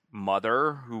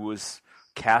mother who was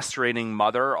castrating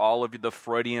mother, all of the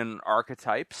Freudian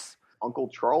archetypes. Uncle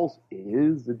Charles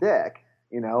is the dick,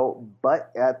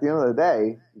 but at the end of the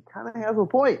day, he kind of has a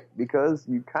point because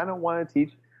you kind of want to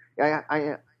teach.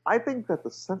 I think that the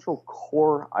central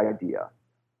core idea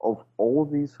of all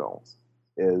of these films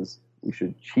is we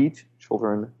should teach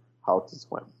children how to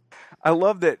swim. I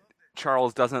love that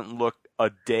Charles doesn't look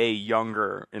a day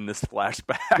younger in this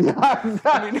flashback. Yeah,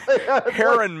 exactly. I mean,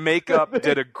 hair and makeup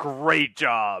did a great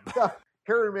job. Yeah.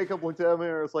 Hair and makeup looked at me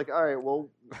and it's like, all right, well,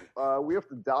 we have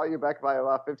to dial you back by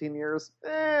about 15 years.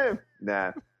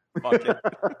 Nah. Fuck it.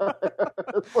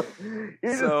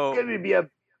 You're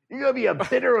gonna be a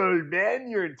bitter old man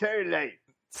your entire life.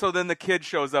 So then the kid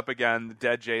shows up again, the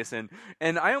dead Jason,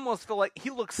 and I almost feel like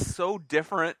he looks so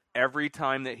different every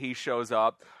time that he shows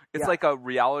up. It's like a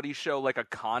reality show, like a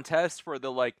contest for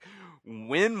the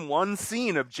win one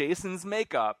scene of Jason's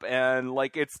makeup, and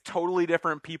it's totally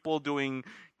different people doing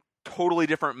totally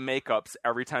different makeups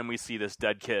every time we see this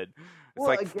dead kid.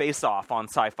 It's Face Off on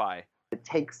Sci-Fi. It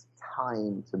takes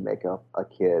time to make up a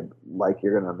kid like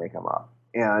you're going to make him up.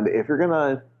 And if you're going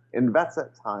to invest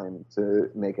that time to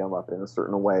make him up in a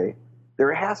certain way,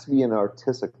 there has to be an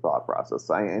artistic thought process.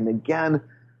 And again,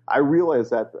 I realize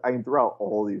that throughout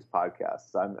all these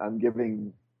podcasts, I'm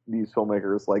giving these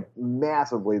filmmakers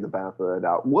massively the benefit of the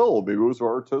doubt. Well, maybe it was an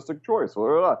artistic choice.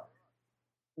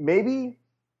 Maybe,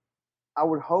 I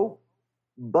would hope,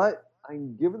 but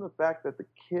given the fact that the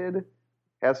kid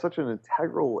has such an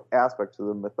integral aspect to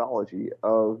the mythology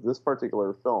of this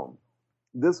particular film,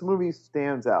 this movie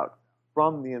stands out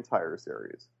from the entire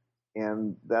series.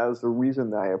 And that is the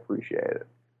reason that I appreciate it.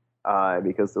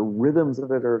 Because the rhythms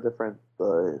of it are different,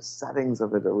 the settings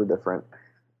of it are different.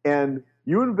 And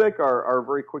you and Vic are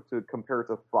very quick to compare it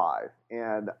to 5.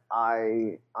 And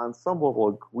I, on some level,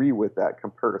 agree with that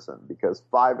comparison because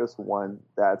 5 is one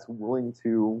that's willing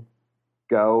to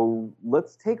go,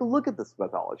 let's take a look at this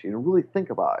mythology and really think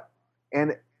about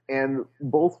it. And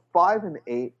both 5 and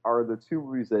 8 are the two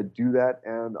movies that do that,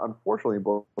 and unfortunately,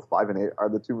 both 5 and 8 are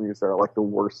the two movies that are like the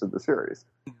worst of the series.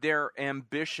 Their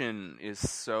ambition is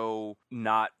so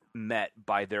not met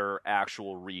by their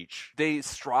actual reach. They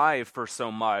strive for so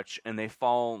much, and they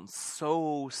fall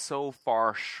so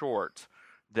far short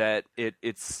that it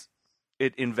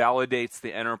invalidates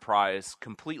the enterprise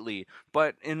completely.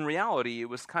 But in reality, it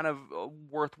was kind of a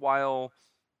worthwhile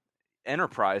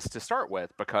enterprise to start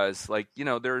with, because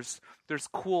there's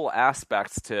cool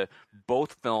aspects to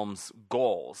both films'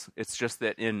 goals. It's just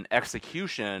that in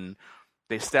execution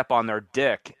they step on their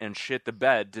dick and shit the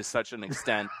bed to such an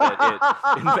extent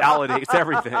that it invalidates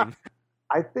everything.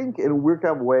 I think in a weird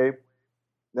kind of way,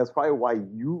 that's probably why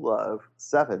you love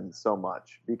 7 so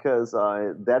much, because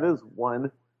that is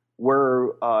one where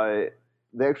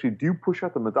they actually do push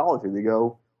out the mythology. They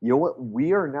go, you know what?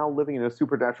 We are now living in a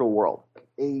supernatural world.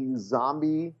 A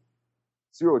zombie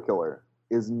serial killer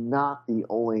is not the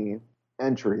only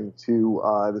entry to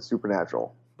the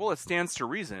supernatural. Well, it stands to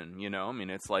reason, I mean,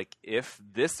 it's like, if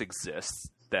this exists,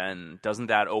 then doesn't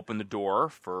that open the door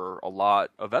for a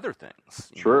lot of other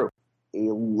things? True.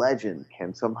 A legend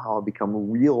can somehow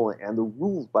become real, and the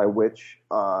rules by which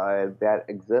that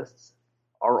exists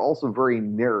are also very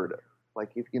narrative.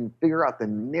 Like, if you can figure out the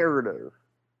narrative,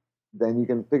 then you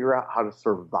can figure out how to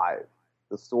survive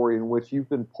the story in which you've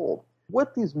been pulled.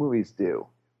 What these movies do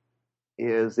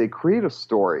is they create a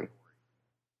story,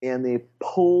 and they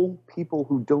pull people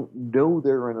who don't know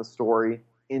they're in a story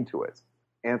into it.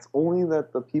 And it's only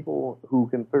that the people who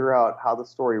can figure out how the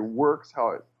story works,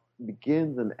 how it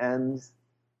begins and ends,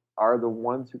 are the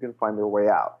ones who can find their way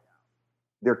out.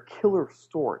 They're killer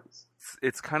stories.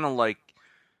 It's kind of like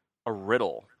a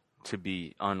riddle to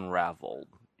be unraveled,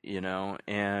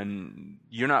 and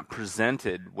you're not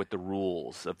presented with the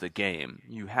rules of the game.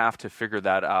 You have to figure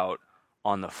that out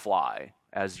on the fly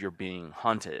as you're being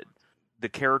hunted. The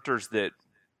characters that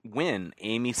win,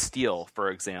 Amy Steele,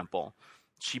 for example,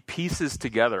 she pieces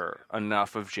together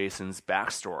enough of Jason's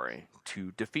backstory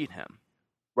to defeat him.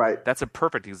 Right. That's a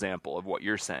perfect example of what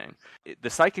you're saying. The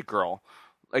psychic girl,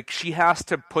 she has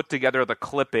to put together the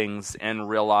clippings and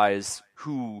realize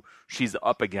who she's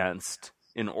up against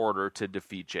in order to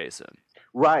defeat Jason.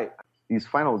 Right. These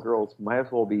final girls might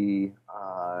as well be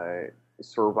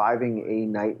surviving a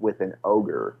night with an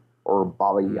ogre or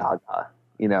Baba Yaga,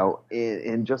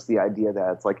 and just the idea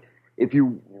that it's like, if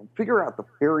you figure out the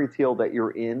fairy tale that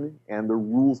you're in and the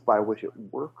rules by which it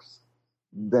works,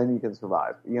 then you can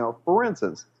survive. For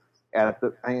instance,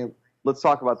 let's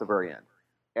talk about the very end.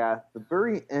 At the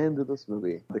very end of this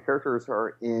movie, the characters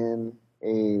are in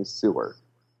a sewer.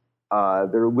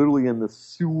 They're literally in the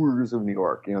sewers of New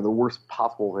York, the worst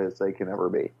possible place they can ever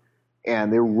be.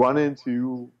 And they run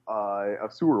into a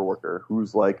sewer worker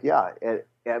who's like, yeah,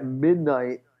 at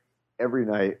midnight, every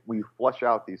night, we flush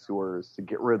out these sewers to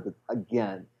get rid of,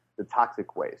 the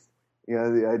toxic waste.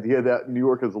 The idea that New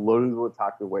York is loaded with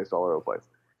toxic waste all over the place.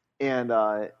 And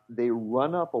they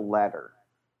run up a ladder,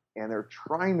 and they're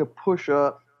trying to push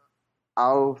up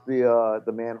out of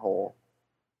the manhole,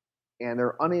 and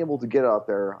they're unable to get out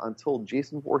there until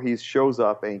Jason Voorhees shows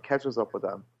up and catches up with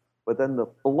them. But then the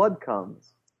flood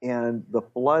comes, and the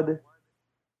flood,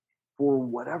 for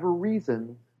whatever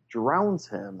reason, drowns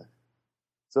him.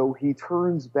 So he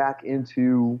turns back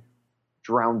into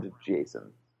drowned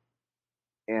Jason.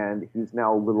 And he's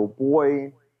now a little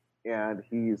boy, and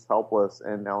he's helpless,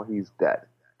 and now he's dead.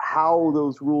 How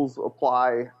those rules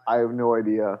apply, I have no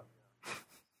idea,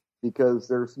 because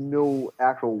there's no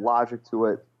actual logic to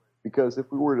it. Because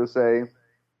if we were to say,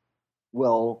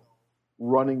 well,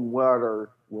 running water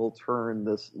will turn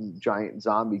this giant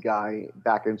zombie guy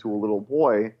back into a little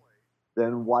boy,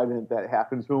 then why didn't that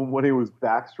happen to him when he was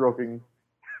backstroking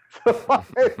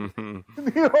New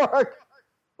York?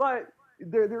 But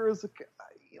there is a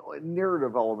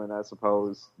narrative element, I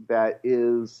suppose, that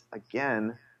is,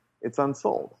 again, it's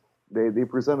unsold. They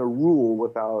present a rule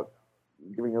without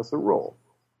giving us a rule.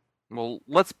 Well,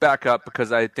 let's back up,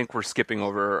 because I think we're skipping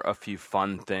over a few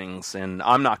fun things, and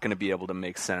I'm not going to be able to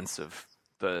make sense of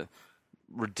the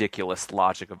ridiculous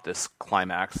logic of this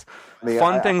climax.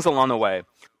 Fun things along the way.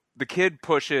 The kid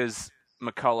pushes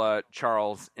McCullough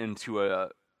Charles into a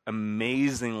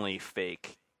amazingly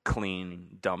fake clean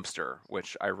dumpster,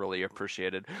 which I really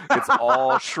appreciated. It's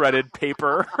all shredded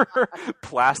paper,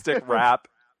 plastic wrap,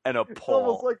 and a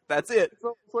pole. That's it. It's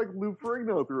almost like Lou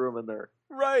Ferrigno threw him in there.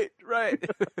 Right.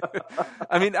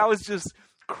 I mean, I was just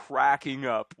cracking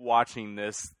up watching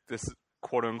this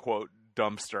quote unquote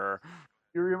dumpster.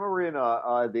 You remember in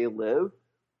They Live,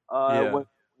 when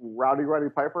Rowdy Roddy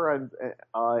Piper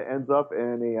ends up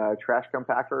in a trash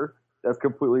compactor that's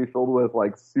completely filled with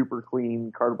like super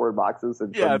clean cardboard boxes.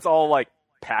 And Yeah, it's all like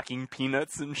packing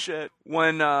peanuts and shit.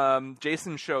 When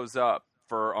Jason shows up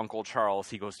for Uncle Charles,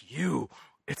 he goes,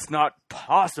 it's not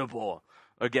possible.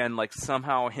 Again, like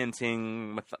somehow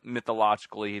hinting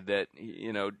mythologically that,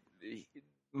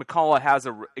 McCullough has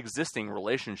a existing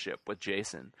relationship with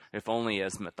Jason, if only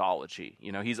as mythology.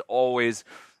 He's always,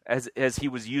 as he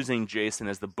was using Jason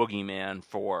as the boogeyman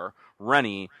for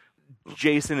Rennie,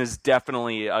 Jason is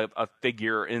definitely a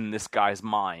figure in this guy's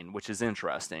mind, which is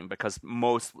interesting because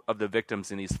most of the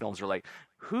victims in these films are like,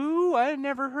 who? I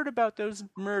never heard about those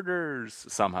murders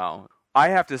somehow. I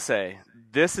have to say,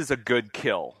 this is a good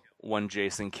kill when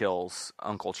Jason kills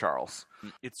Uncle Charles.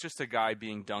 It's just a guy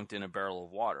being dunked in a barrel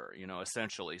of water,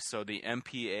 essentially. So the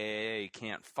MPAA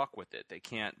can't fuck with it. They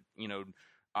can't,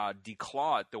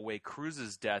 declaw it the way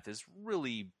Cruz's death is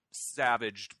really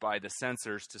savaged by the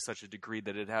censors to such a degree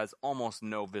that it has almost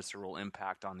no visceral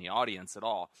impact on the audience at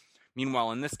all.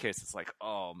 Meanwhile, in this case, it's like,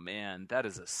 oh man, that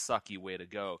is a sucky way to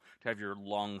go, to have your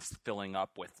lungs filling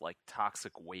up with like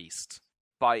toxic waste.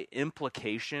 By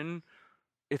implication,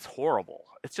 it's horrible.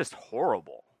 It's just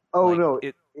horrible. Oh, like, no,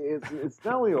 it's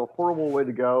not only a horrible way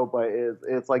to go, but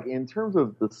it's like in terms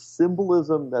of the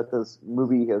symbolism that this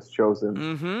movie has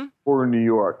chosen for New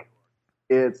York,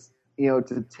 it's,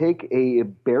 to take a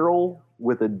barrel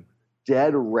with a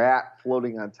dead rat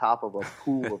floating on top of a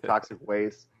pool of toxic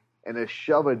waste and to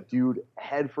shove a dude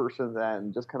headfirst in that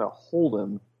and just kind of hold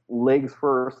him legs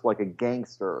first like a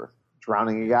gangster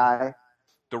drowning a guy.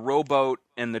 The rowboat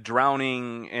and the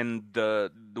drowning and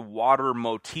the water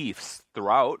motifs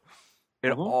throughout,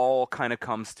 it all kind of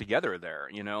comes together there,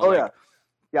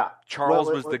 Yeah. Charles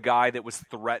was the guy that was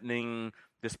threatening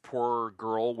this poor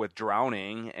girl with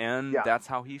drowning, and that's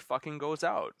how he fucking goes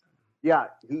out. Yeah,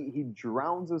 he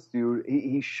drowns this dude.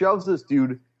 He shoves this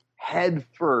dude head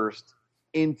first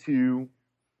into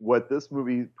what this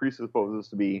movie presupposes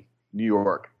to be New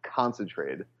York,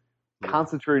 concentrated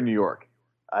New York.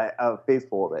 A face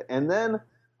full of it. And then,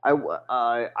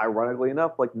 ironically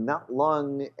enough, like not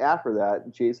long after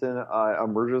that, Jason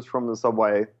emerges from the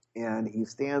subway and he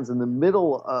stands in the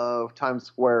middle of Times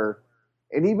Square.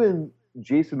 And even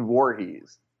Jason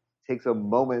Voorhees takes a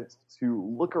moment to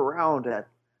look around at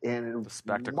and the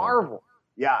spectacle. Marvel.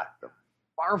 Yeah, the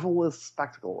marvelous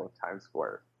spectacle of Times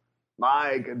Square.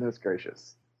 My goodness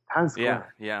gracious. Times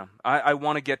Square. Yeah. I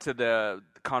want to get to the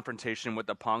confrontation with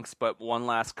the punks, but one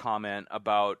last comment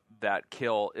about that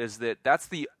kill is that that's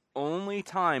the only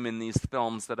time in these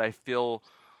films that I feel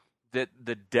that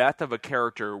the death of a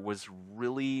character was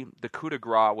really, the coup de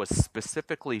grace was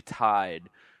specifically tied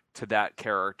to that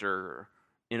character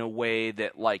in a way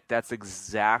that, like, that's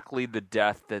exactly the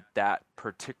death that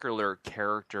particular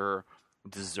character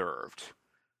deserved.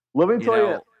 Let me tell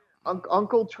you,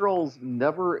 Uncle Charles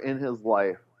never in his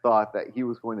life thought that he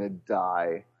was going to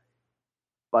die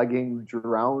by getting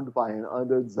drowned by an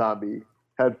undead zombie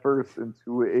headfirst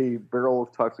into a barrel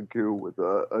of toxic goo with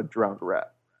a drowned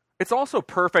rat. It's also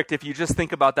perfect if you just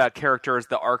think about that character as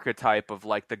the archetype of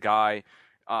like the guy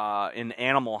in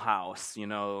Animal House,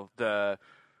 the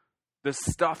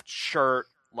stuffed shirt,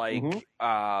 like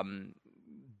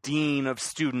dean of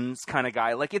students kind of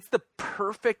guy. Like, it's the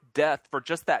perfect death for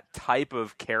just that type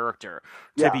of character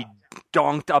to be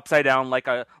donked upside down like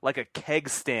a keg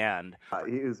stand.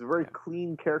 He is a very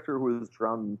clean character who is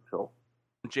drowned in filth.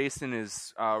 Jason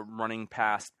is running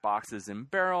past boxes and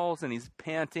barrels, and he's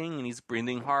panting and he's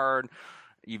breathing hard,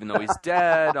 even though he's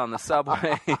dead on the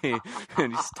subway,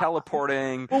 and he's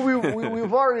teleporting. Well,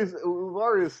 we've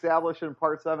already established in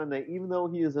part 7 that even though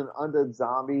he is an undead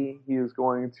zombie, he is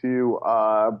going to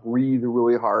breathe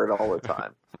really hard all the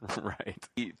time. Right.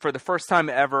 For the first time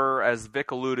ever, as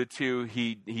Vic alluded to,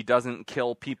 he doesn't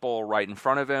kill people right in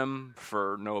front of him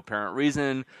for no apparent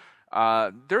reason.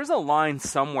 There's a line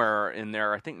somewhere in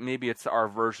there, I think maybe it's our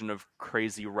version of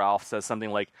Crazy Ralph, says something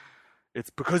like, "It's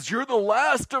because you're the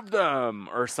last of them,"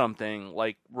 or something,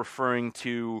 like referring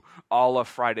to a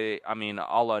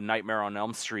la Nightmare on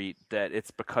Elm Street, that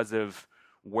it's because of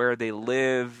where they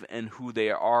live and who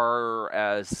they are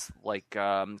as like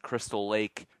Crystal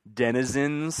Lake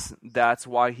denizens. That's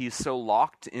why he's so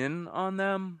locked in on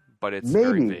them, but it's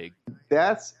very vague.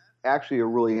 That's actually a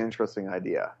really interesting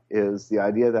idea, is the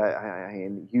idea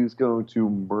that he's going to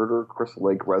murder Crystal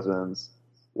Lake residents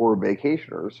or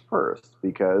vacationers first,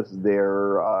 because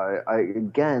they're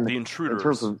again, the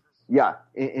intruders.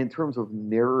 In terms of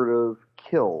narrative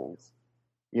kills,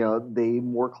 they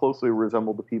more closely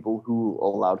resemble the people who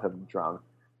allowed him to drown.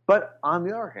 But on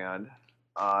the other hand,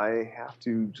 I have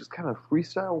to just kind of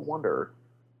freestyle wonder: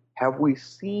 have we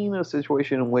seen a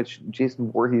situation in which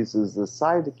Jason Voorhees has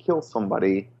decided to kill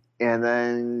somebody and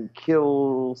then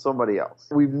kill somebody else.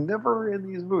 We've never in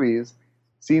these movies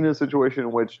seen a situation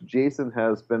in which Jason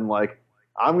has been like,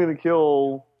 I'm going to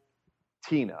kill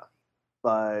Tina,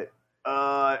 but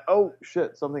oh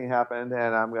shit, something happened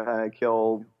and I'm going to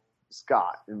kill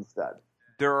Scott instead.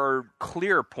 There are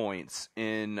clear points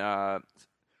in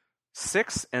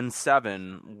 6 and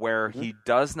 7 where he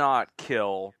does not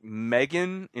kill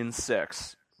Megan in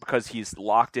 6 because he's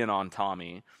locked in on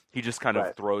Tommy. He just kind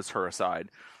of throws her aside.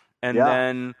 And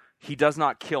then he does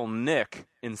not kill Nick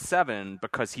in 7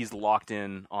 because he's locked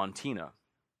in on Tina.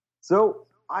 So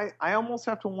I almost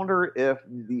have to wonder if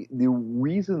the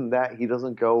reason that he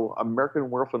doesn't go American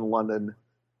Werewolf in London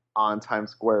on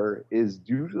Times Square is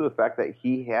due to the fact that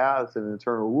he has an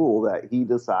internal rule that he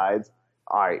decides,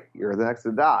 all right, you're the next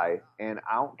to die, and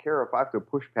I don't care if I have to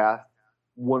push past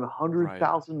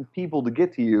 100,000 people to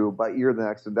get to you, but you're the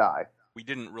next to die. We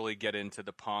didn't really get into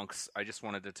the punks. I just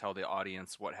wanted to tell the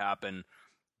audience what happened.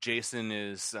 Jason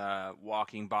is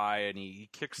walking by, and he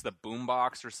kicks the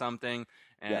boombox or something,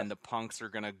 and the punks are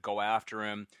going to go after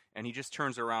him, and he just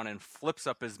turns around and flips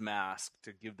up his mask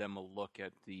to give them a look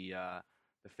at the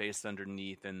face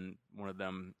underneath, and one of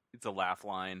them, it's a laugh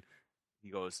line. He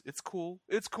goes, "It's cool,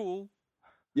 it's cool."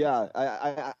 Yeah,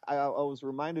 I was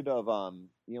reminded of when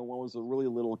I was a really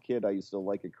little kid, I used to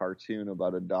like a cartoon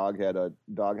about a dog had a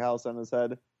doghouse on his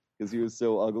head because he was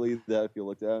so ugly that if you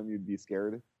looked at him, you'd be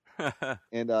scared.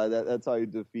 And that's how you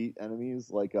defeat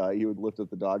enemies. Like he would lift up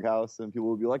the doghouse, and people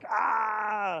would be like,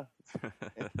 "Ah!"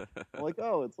 I'm like,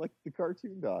 "Oh, it's like the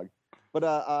cartoon dog." But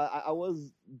I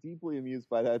was deeply amused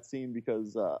by that scene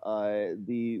because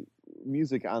the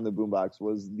music on the boombox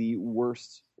was the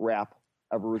worst rap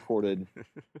ever recorded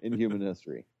in human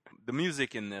history. The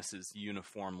music in this is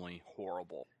uniformly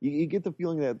horrible. You get the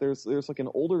feeling that there's like an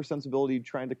older sensibility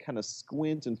trying to kind of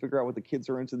squint and figure out what the kids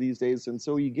are into these days, and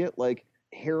so you get like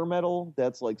hair metal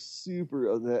that's like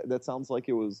super. That sounds like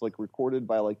it was like recorded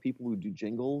by like people who do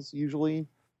jingles usually.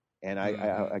 And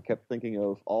I kept thinking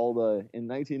of in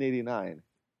 1989,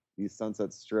 the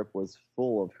Sunset Strip was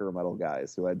full of hair metal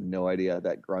guys who had no idea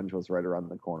that grunge was right around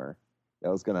the corner.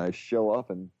 That was going to show up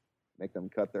and make them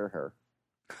cut their hair.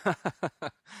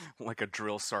 Like a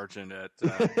drill sergeant at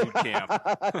boot camp.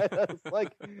 It's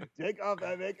like, take off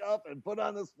that makeup and put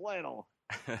on this flannel.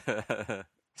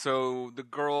 So the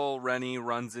girl, Rennie,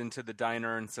 runs into the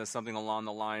diner and says something along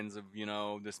the lines of,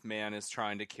 this man is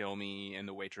trying to kill me. And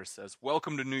the waitress says,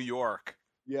 "Welcome to New York."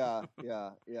 Yeah.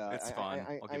 It's fun.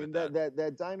 I mean,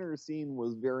 that diner scene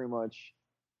was very much,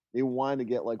 they wanted to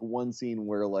get like one scene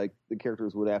where like the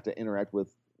characters would have to interact with,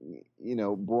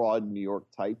 broad New York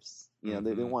types. They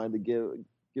wanted to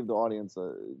give the audience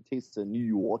a taste of New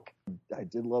York. I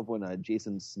did love when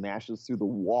Jason smashes through the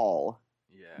wall,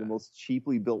 the most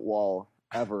cheaply built wall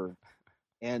ever,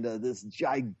 and this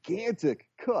gigantic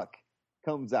cook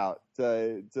comes out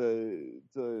to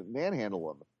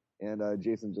manhandle him, and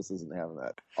Jason just isn't having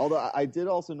that. Although I did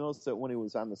also notice that when he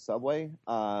was on the subway,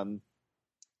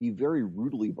 he very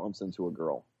rudely bumps into a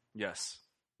girl. Yes,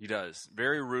 he does.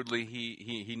 Very rudely,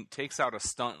 he takes out a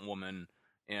stunt woman,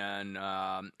 and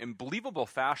in believable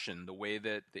fashion, the way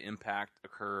that the impact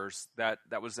occurs,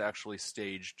 that was actually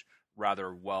staged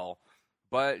rather well.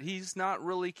 But he's not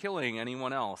really killing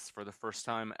anyone else for the first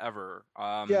time ever.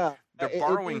 They're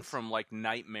borrowing from like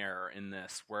Nightmare in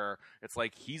this, where it's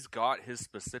like he's got his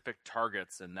specific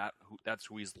targets, and that's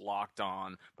who he's locked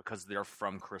on because they're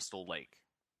from Crystal Lake.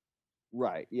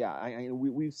 Right. Yeah.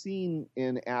 We've seen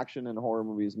in action and horror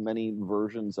movies many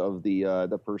versions of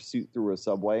the pursuit through a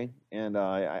subway, and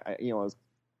I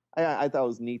thought it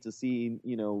was neat to see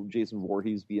Jason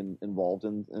Voorhees being involved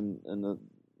in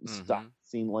a stunt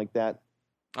scene like that.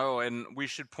 Oh, and we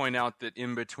should point out that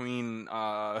in between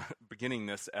beginning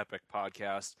this epic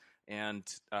podcast and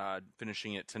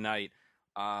finishing it tonight,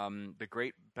 the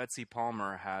great Betsy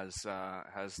Palmer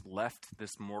has left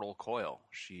this mortal coil.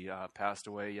 She passed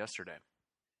away yesterday.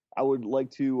 I would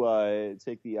like to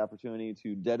take the opportunity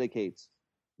to dedicate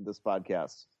this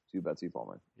podcast to Betsy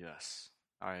Palmer. Yes,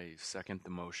 I second the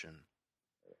motion.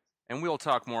 And we'll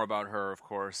talk more about her, of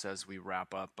course, as we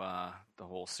wrap up the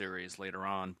whole series later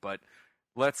on. But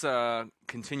let's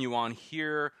continue on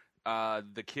here.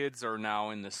 The kids are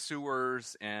now in the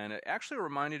sewers, and it actually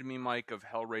reminded me, Mike, of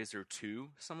Hellraiser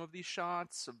 2, some of these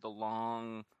shots of the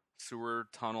long sewer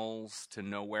tunnels to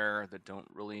nowhere that don't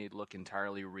really look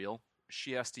entirely real.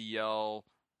 She has to yell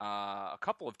a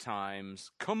couple of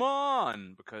times, "Come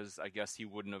on!" because I guess he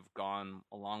wouldn't have gone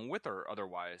along with her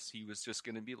otherwise. He was just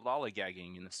going to be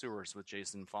lollygagging in the sewers with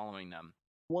Jason following them.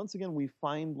 Once again, we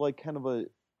find like kind of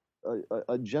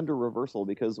a gender reversal,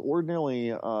 because ordinarily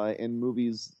in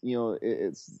movies,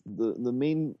 it's the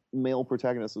main male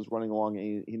protagonist is running along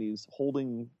and he's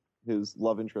holding his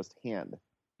love interest hand,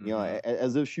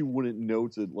 as if she wouldn't know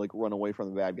to like run away from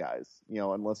the bad guys,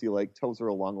 unless he like tows her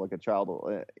along like a child,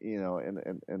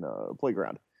 in a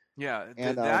playground. Yeah,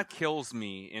 that kills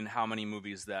me in how many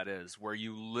movies that is, where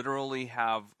you literally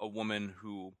have a woman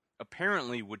who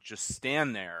apparently would just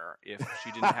stand there if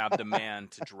she didn't have the man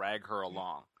to drag her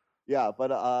along. Yeah,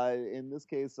 but in this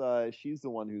case, she's the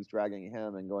one who's dragging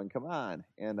him and going, "Come on!"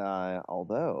 And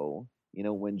although,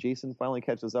 when Jason finally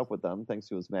catches up with them, thanks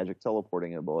to his magic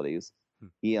teleporting abilities,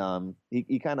 he kind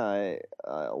of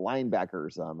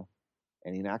linebackers them,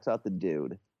 and he knocks out the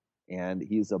dude, and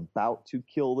he's about to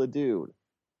kill the dude.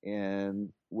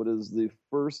 And what is the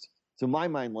first, to my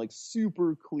mind, like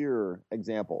super clear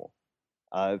example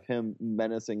of him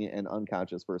menacing an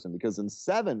unconscious person? Because in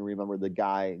 7, remember, the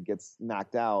guy gets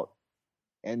knocked out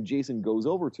and Jason goes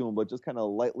over to him, but just kind of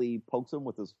lightly pokes him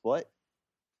with his foot.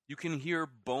 You can hear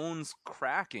bones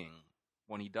cracking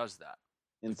when he does that.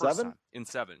 In 7? In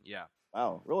 7, yeah.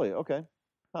 Wow, really? Okay.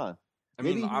 Huh. I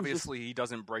mean, obviously he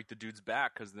doesn't break the dude's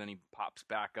back, because then he pops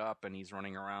back up and he's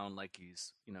running around like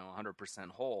he's 100%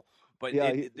 whole. But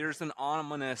yeah, there's an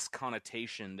ominous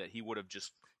connotation that he would have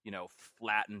just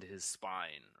flattened his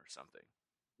spine or something.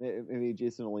 Maybe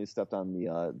Jason only stepped on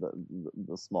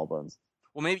the small bones.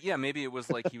 Well, maybe it was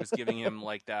like he was giving him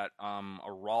like that a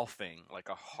Rolfing, like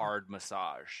a hard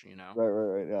massage,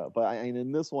 Right, yeah. But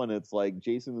in this one, it's like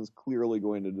Jason is clearly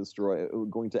going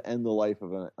to end the life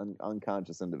of an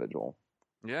unconscious individual.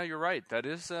 Yeah, you're right. That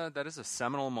is a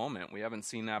seminal moment. We haven't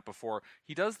seen that before.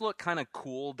 He does look kind of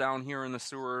cool down here in the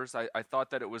sewers. I thought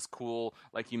that it was cool,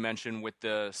 like you mentioned, with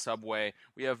the subway.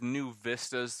 We have new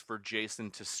vistas for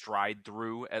Jason to stride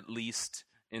through, at least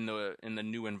in the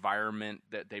new environment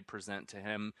that they present to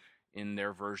him in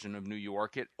their version of New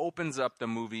York. It opens up the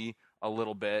movie a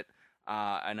little bit,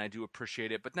 and I do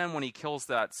appreciate it. But then when he kills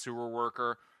that sewer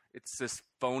worker, it's this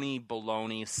phony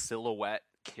baloney silhouette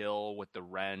kill with the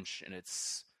wrench, and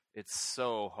it's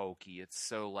so hokey. It's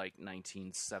so like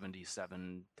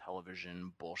 1977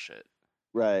 television bullshit.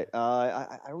 Right.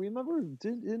 I remember,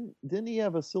 didn't he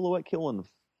have a silhouette kill in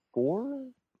 4?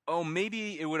 Oh,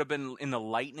 maybe it would have been in the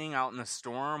lightning out in the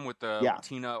storm with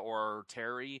Tina or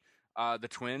Terry, the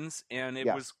twins, and it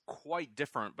was quite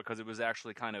different because it was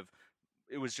actually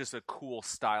it was just a cool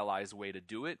stylized way to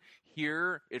do it.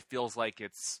 Here, it feels like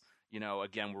it's,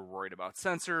 again, we're worried about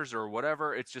censors or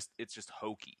whatever. It's just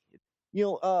hokey.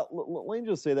 Let me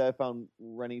just say that I found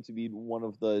Rennie to be one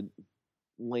of the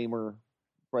lamer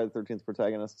Friday the 13th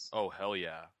protagonists. Oh, hell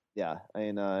yeah. Yeah,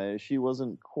 she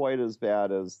wasn't quite as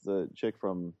bad as the chick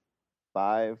from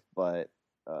 5, but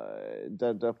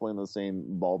definitely in the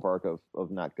same ballpark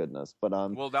of not goodness. But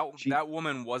that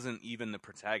woman wasn't even the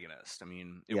protagonist. I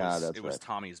mean, it was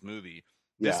Tommy's movie.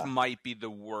 This might be the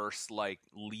worst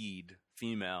lead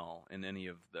female in any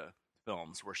of the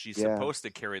films, where she's supposed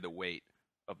to carry the weight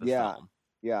of the film.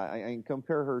 Yeah, I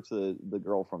compare her to the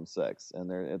girl from 6,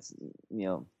 and it's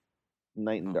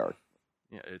night and dark.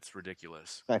 Yeah, it's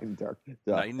ridiculous. Night and dark.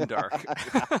 Night and dark.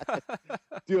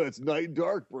 Dude, it's night and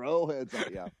dark, bro.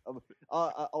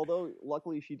 Although,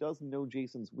 luckily, she does know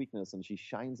Jason's weakness, and she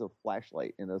shines a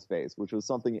flashlight in his face, which was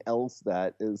something else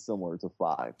that is similar to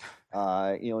 5.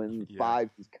 In 5,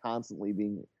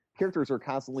 characters are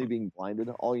constantly being blinded.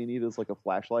 All you need is like a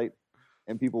flashlight,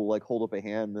 and people hold up a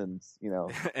hand and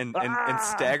and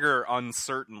stagger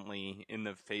uncertainly in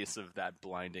the face of that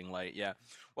blinding light. Yeah.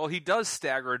 Well, he does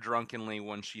stagger drunkenly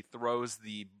when she throws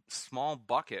the small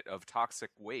bucket of toxic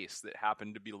waste that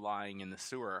happened to be lying in the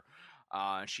sewer.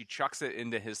 She chucks it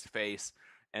into his face,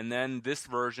 and then this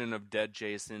version of Dead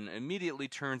Jason immediately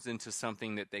turns into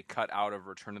something that they cut out of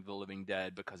Return of the Living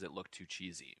Dead because it looked too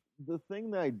cheesy. The thing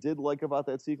that I did like about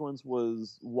that sequence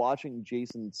was watching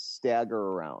Jason stagger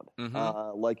around.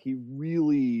 Mm-hmm. He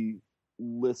really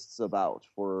lists about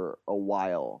for a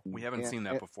while. We haven't seen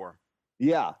that before.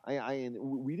 Yeah,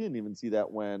 we didn't even see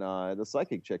that when the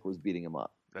psychic chick was beating him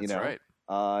up. That's right.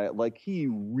 He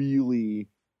really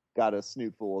got a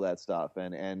snoot full of that stuff,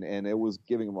 and it was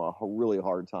giving him a really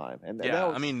hard time. And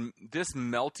this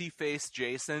melty face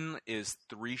Jason is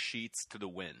 3 sheets to the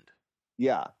wind.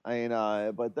 Yeah,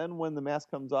 but then when the mask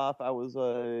comes off, I was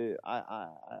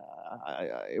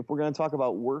if we're going to talk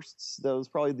about worsts, that was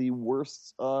probably the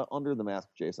worst under the mask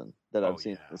Jason that I've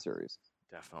seen in the series.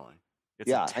 Definitely, it's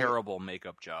a terrible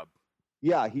makeup job.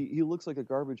 Yeah, he looks like a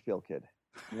garbage pail kid.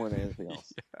 more than anything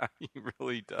else. Yeah, he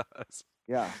really does.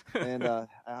 Yeah, and I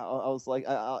was like,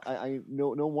 I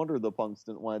no wonder the punks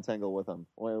didn't want to tangle with him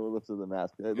when he lifted the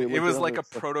mask. It was like a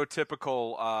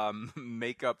prototypical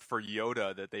makeup for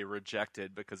Yoda that they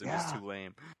rejected because it was too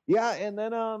lame. Yeah, and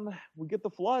then we get the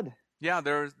flood. Yeah,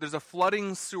 there's a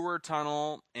flooding sewer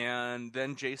tunnel, and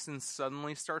then Jason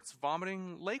suddenly starts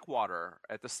vomiting lake water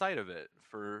at the sight of it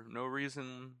for no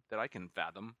reason that I can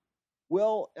fathom.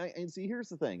 Well, and see, here's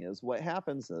the thing: is what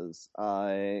happens is,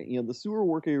 the sewer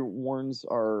worker warns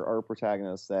our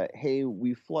protagonist that, hey,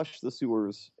 we flush the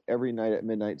sewers every night at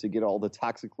midnight to get all the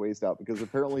toxic waste out because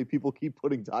apparently people keep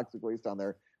putting toxic waste on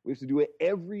there. We have to do it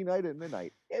every night at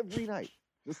midnight,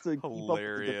 just to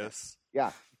Hilarious. Keep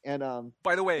up. Yeah, and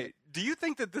by the way, do you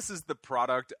think that this is the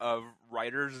product of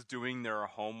writers doing their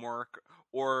homework,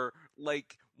 or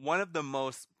like one of the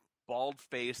most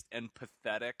bald-faced and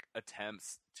pathetic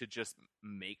attempts to just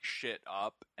make shit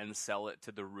up and sell it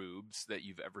to the rubes that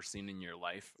you've ever seen in your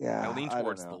life? Yeah, I lean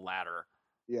towards the latter.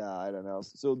 Yeah, I don't know.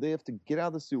 So they have to get out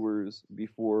of the sewers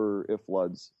before it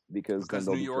floods because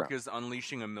New York is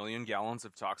unleashing 1 million gallons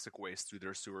of toxic waste through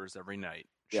their sewers every night.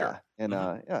 Sure.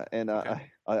 Yeah, and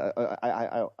okay.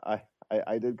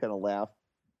 I did kind of laugh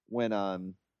when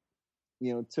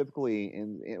typically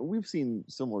and we've seen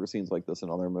similar scenes like this in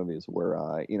other movies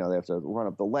where they have to run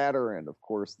up the ladder, and of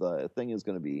course the thing is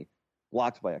going to be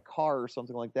blocked by a car or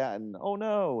something like that, and oh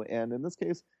no. And in this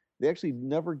case, they actually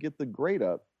never get the grate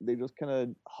up. They just kind of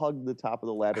hug the top of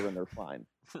the ladder and they're fine.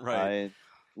 Right.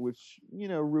 Which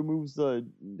removes the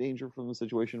danger from the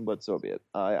situation, but so be it.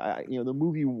 The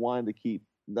movie wanted to keep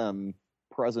them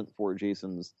present for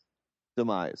Jason's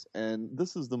demise, and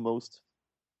this is the most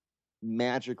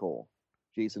magical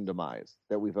Jason demise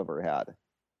that we've ever had,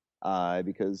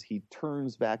 because he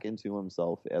turns back into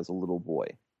himself as a little boy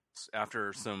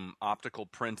after some optical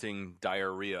printing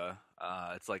diarrhea.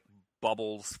 It's like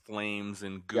bubbles, flames,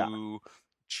 and goo,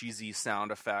 cheesy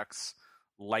sound effects.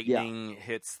 Lightning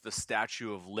hits the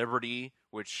Statue of Liberty,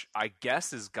 which I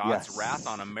guess is God's wrath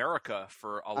on America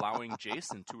for allowing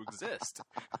Jason to exist.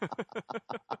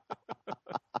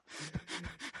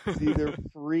 See, they're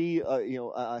free.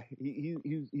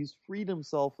 He's freed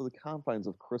himself for the confines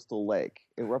of Crystal Lake.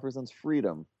 It represents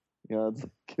freedom. It's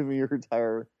give me your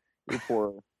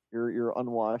poor, your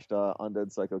unwashed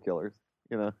undead psycho killers.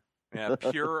 Yeah,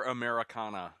 pure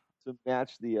Americana. To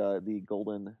match the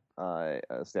golden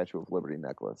Statue of Liberty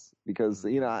necklace, because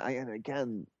you get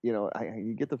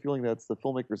the feeling that the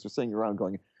filmmakers are sitting around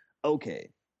going,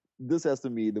 okay, this has to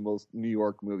be the most New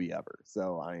York movie ever.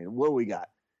 So what do we got?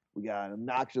 We got an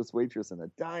obnoxious waitress in a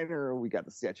diner. We got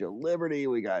the Statue of Liberty.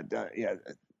 We got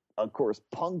of course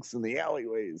punks in the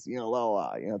alleyways.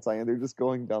 They're just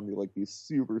going down these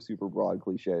super super broad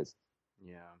cliches.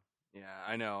 Yeah,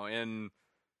 I know. And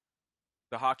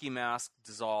the hockey mask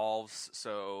dissolves,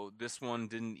 so this one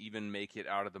didn't even make it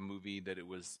out of the movie that it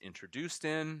was introduced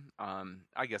in.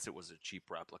 I guess it was a cheap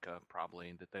replica,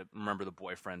 probably, that remember the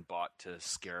boyfriend bought to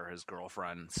scare his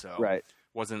girlfriend. So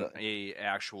wasn't a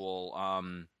actual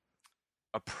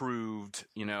approved,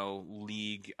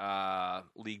 league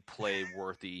play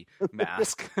worthy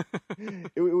mask.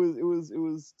 It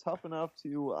was tough enough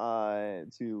to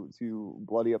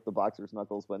bloody up the boxer's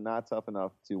knuckles, but not tough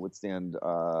enough to withstand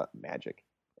magic.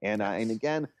 And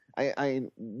again,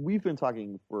 we've been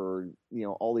talking for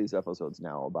all these episodes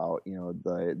now about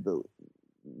the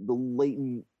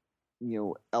latent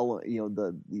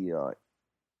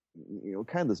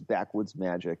kind of this backwoods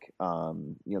magic,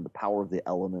 the power of the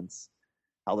elements,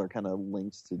 how they're kind of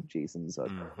linked to Jason's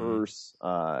curse,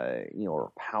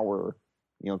 or power,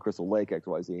 Crystal Lake,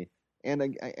 XYZ. And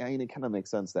it kind of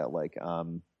makes sense that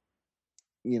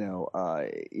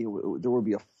there would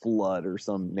be a flood or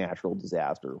some natural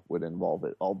disaster would involve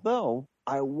it. Although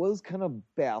I was kind of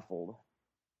baffled.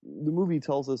 The movie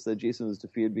tells us that Jason is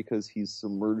defeated because he's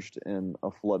submerged in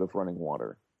a flood of running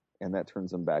water, and that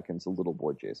turns him back into little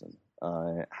boy Jason.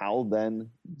 How then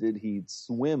did he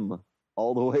swim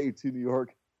all the way to New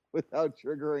York without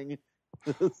triggering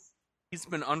this? He's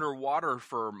been underwater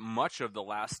for much of the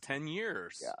last 10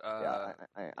 years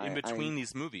in between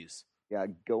these movies. Yeah,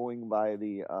 going by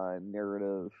the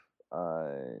narrative,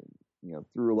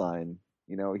 through line,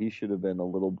 he should have been a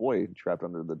little boy trapped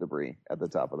under the debris at the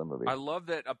top of the movie. I love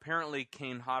that apparently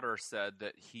Kane Hodder said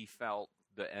that he felt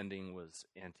the ending was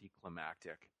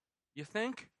anticlimactic. You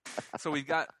think? So we've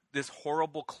got this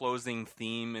horrible closing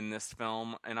theme in this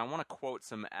film, and I want to quote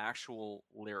some actual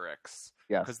lyrics.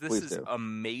 Yes, because this is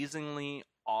amazingly,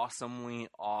 awesomely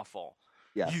awful.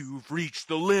 Yes. You've reached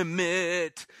the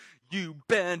limit. You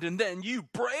bend and then you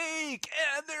break,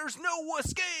 and there's no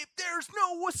escape. There's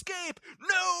no escape.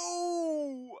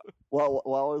 No. Well,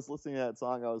 while I was listening to that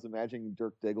song, I was imagining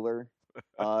Dirk Diggler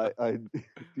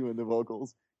doing the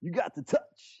vocals. You got the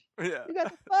touch. Yeah. You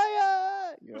got the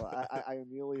fire. I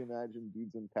immediately imagine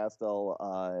dudes in pastel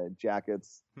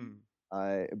jackets,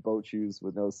 boat shoes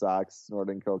with no socks,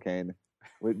 snorting cocaine,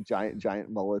 with giant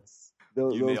mullets.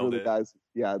 Those were the guys.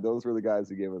 Yeah, those were the guys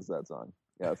who gave us that song.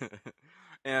 Yes.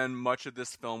 And much of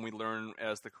this film, we learn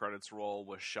as the credits roll,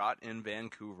 was shot in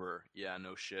Vancouver. Yeah,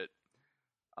 no shit.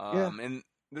 And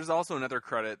there's also another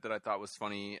credit that I thought was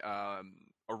funny.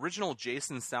 Original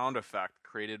Jason sound effect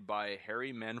created by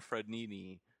Harry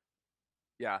Manfredini.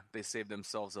 Yeah, they saved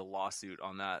themselves a lawsuit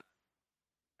on that,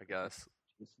 I guess.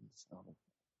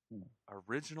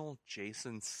 Original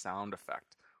Jason sound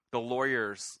effect. The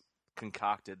lawyers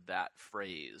concocted that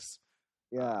phrase.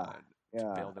 To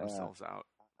bail themselves out.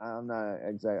 I'm not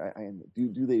exactly.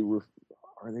 Do they?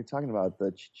 Are they talking about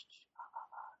the?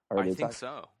 I think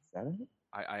so. Is that it?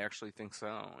 I actually think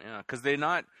so. Yeah, because they're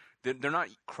not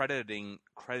crediting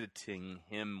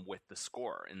him with the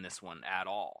score in this one at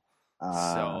all.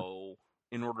 So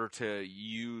in order to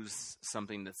use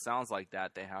something that sounds like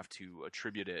that, they have to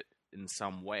attribute it in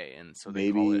some way, and so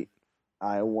they call it.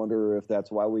 I wonder if that's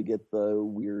why we get the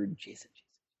weird Jason.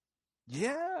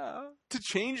 Yeah, to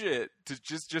change it to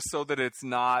just so that it's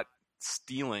not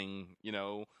stealing,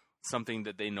 something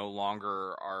that they no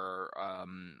longer are.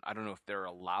 I don't know if they're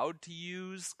allowed to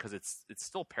use because it's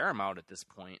still Paramount at this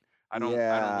point. I don't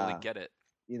really get it.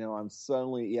 I'm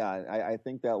suddenly I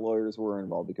think that lawyers were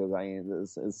involved because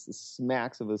this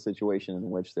smacks of a situation in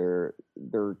which they're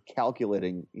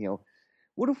calculating.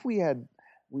 What if we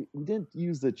didn't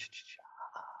use the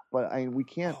but we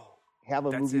can't have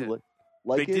a movie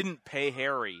they didn't pay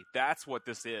Harry. That's what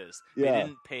this is. Yeah. They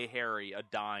didn't pay Harry a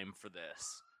dime for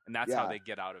this. And that's how they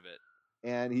get out of it.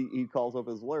 And he calls up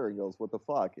his lawyer and goes, "What the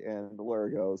fuck?" And the lawyer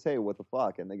goes, "Hey, what the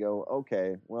fuck?" And they go,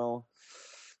 "Okay, well,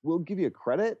 we'll give you a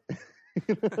credit."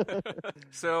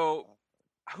 So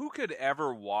who could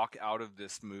ever walk out of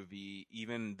this movie,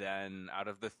 even then, out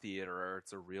of the theater?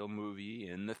 It's a real movie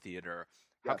in the theater.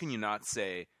 How can you not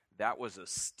say, that was a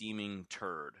steaming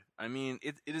turd? I mean,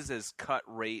 it is as cut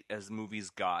rate as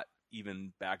movies got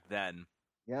even back then.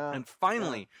 Yeah. And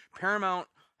finally, Paramount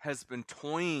has been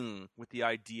toying with the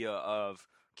idea of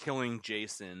killing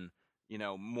Jason,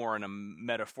 more in a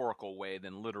metaphorical way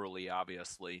than literally,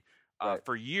 obviously,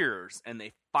 for years. And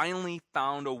they finally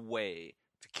found a way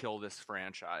to kill this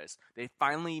franchise. They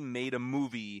finally made a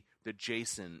movie that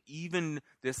Jason, even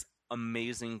this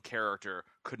amazing character,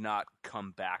 could not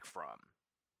come back from.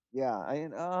 Yeah,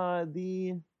 and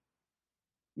the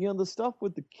stuff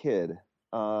with the kid,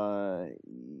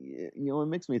 it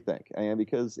makes me think,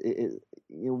 because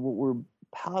what we're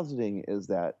positing is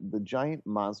that the giant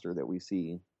monster that we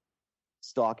see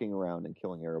stalking around and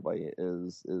killing everybody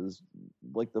is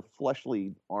like the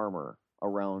fleshly armor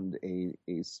around a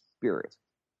spirit.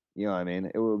 You know what I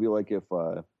mean? It would be like if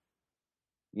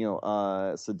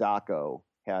Sadako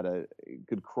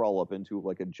could crawl up into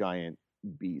like a giant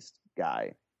beast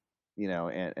guy.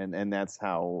 And that's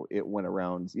how it went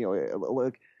around.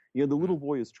 The little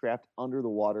boy is trapped under the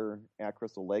water at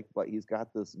Crystal Lake, but he's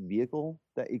got this vehicle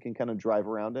that he can kind of drive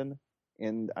around in.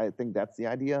 And I think that's the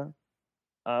idea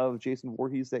of Jason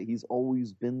Voorhees, that he's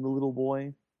always been the little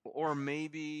boy. Or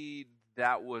maybe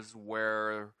that was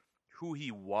where who he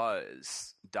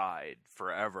was died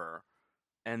forever.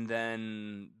 And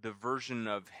then the version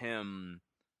of him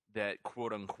that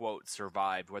quote unquote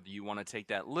survived, whether you want to take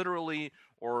that literally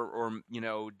or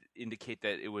indicate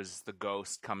that it was the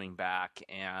ghost coming back.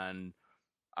 And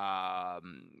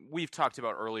we've talked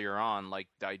about earlier on, like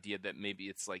the idea that maybe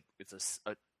it's like it's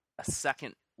a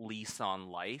second lease on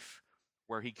life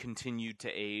where he continued to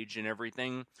age and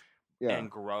everything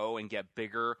and grow and get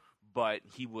bigger, but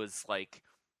he was like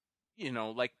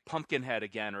Pumpkinhead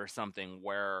again or something,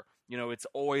 where it's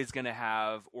always going to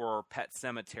have, or Pet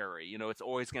Sematary, it's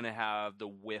always going to have the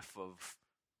whiff of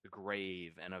the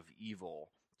grave and of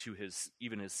evil to his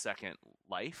second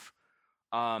life.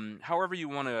 However you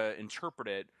want to interpret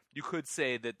it, you could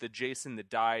say that the Jason that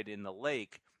died in the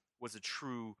lake was a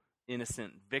true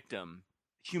innocent victim.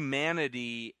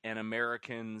 Humanity and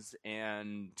Americans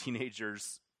and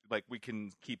teenagers, like, we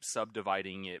can keep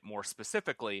subdividing it more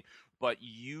specifically, but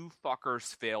you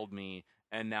fuckers failed me,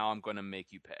 and now I'm going to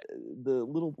make you pay. The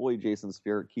little boy Jason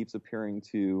spirit keeps appearing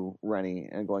to Rennie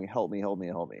and going, "Help me, help me,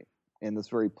 help me," in this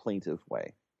very plaintive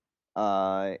way.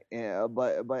 But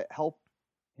help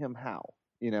him how?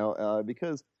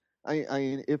 Because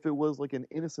if it was like an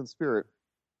innocent spirit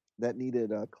that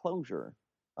needed closure,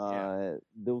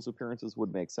 those appearances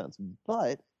would make sense.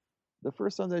 But the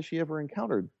first time that she ever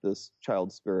encountered this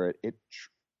child spirit, it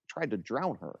tried to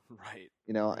drown her. Right.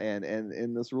 And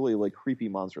in this really like creepy,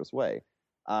 monstrous way.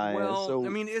 Well, I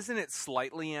mean, isn't it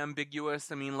slightly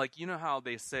ambiguous? I mean, like, you know how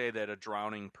they say that a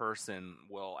drowning person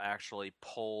will actually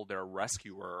pull their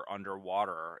rescuer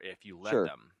underwater if you let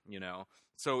them,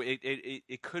 So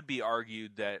it could be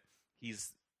argued that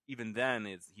he's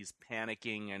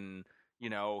panicking and,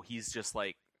 he's just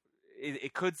like,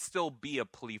 it could still be a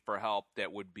plea for help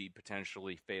that would be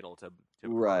potentially fatal to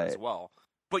her as well.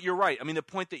 But you're right. I mean, the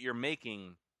point that you're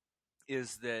making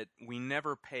is that we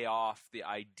never pay off the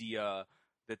idea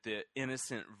that the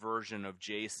innocent version of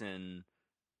Jason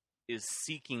is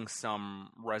seeking some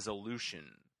resolution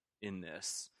in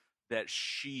this that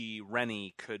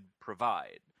Rennie could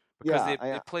provide. Because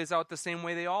it plays out the same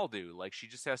way they all do. Like, she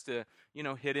just has to,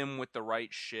 hit him with the right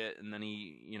shit, and then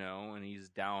and he's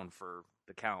down for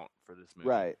the count for this movie.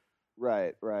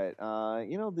 Right.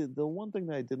 The one thing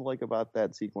that I didn't like about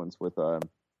that sequence with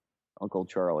Uncle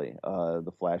Charlie,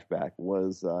 the flashback,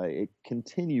 was it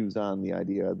continues on the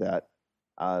idea that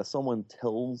someone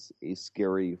tells a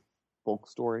scary folk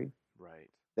story, right,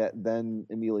 that then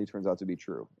immediately turns out to be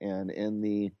true. And in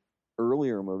the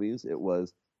earlier movies, it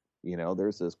was,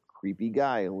 there's this creepy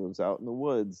guy who lives out in the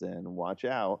woods, and watch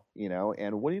out,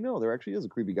 and what do you know? There actually is a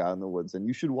creepy guy in the woods, and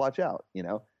you should watch out,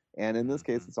 And in this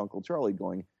case, it's Uncle Charlie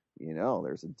going,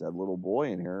 there's a dead little boy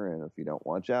in here, and if you don't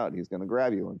watch out, he's going to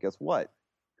grab you. And guess what?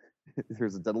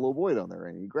 There's a dead little boy down there,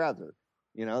 and he grabs her.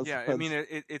 Yeah, so I mean,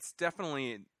 it's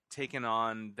definitely taken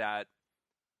on that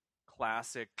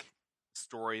classic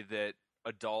story that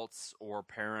adults or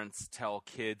parents tell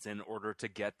kids in order to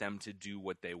get them to do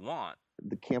what they want.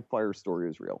 The campfire story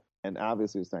is real, and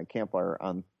obviously it's not a campfire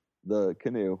on the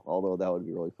canoe, although that would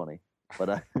be really funny.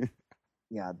 But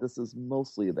yeah, this is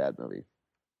mostly a bad movie.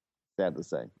 Sad to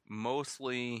say.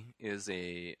 Mostly is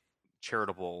a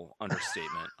charitable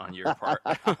understatement on your part.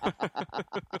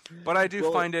 But I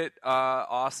do find it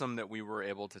awesome that we were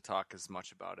able to talk as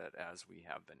much about it as we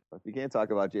have been. If you can't talk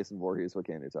about Jason Voorhees, what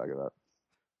can you talk about?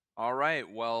 All right,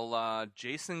 well,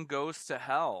 Jason Goes to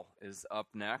Hell is up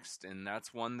next, and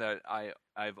that's one that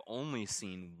I've only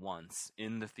seen once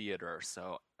in the theater,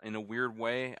 so in a weird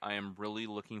way, I am really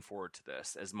looking forward to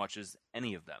this as much as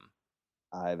any of them.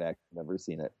 I've actually never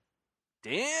seen it.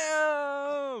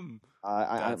 Damn!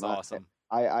 That's awesome.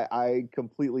 I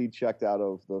completely checked out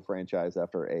of the franchise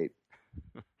after 8.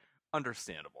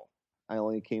 Understandable. I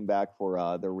only came back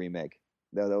for the remake.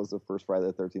 That was the first Friday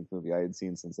the 13th movie I had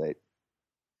seen since 8.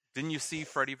 Didn't you see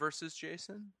Freddy vs.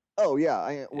 Jason? Oh,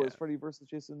 yeah. Was Freddy vs.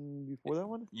 Jason before that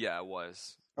one? Yeah, it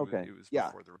was. Okay. It was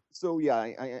before the... So, yeah,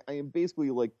 I am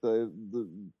basically like the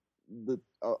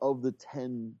of the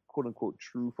 10 quote unquote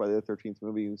true Friday the 13th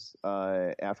movies,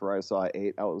 after I saw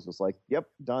 8, I was just like, yep,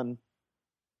 done.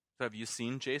 So have you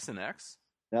seen Jason X?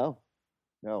 No.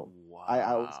 Wow.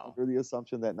 I was under the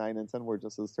assumption that 9 and 10 were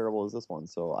just as terrible as this one,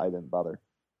 so I didn't bother.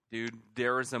 Dude,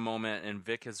 there is a moment, and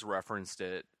Vic has referenced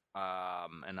it,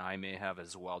 and I may have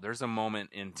as well. There's a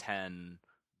moment in 10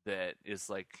 that is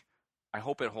like, I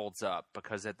hope it holds up,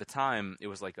 because at the time it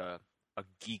was like a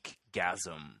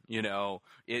geek-gasm,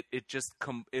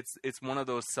 it's one of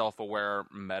those self-aware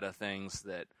meta things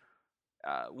that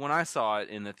when I saw it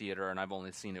in the theater, and I've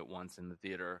only seen it once in the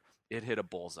theater, it hit a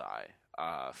bullseye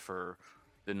for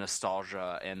the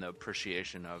nostalgia and the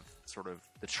appreciation of sort of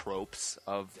the tropes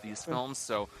of these films.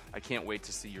 So I can't wait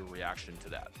to see your reaction to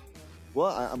that.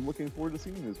 Well, I'm looking forward to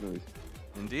seeing these movies.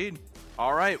 Indeed.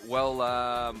 All right. Well,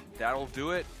 that'll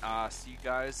do it. See you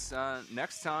guys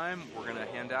next time. We're going to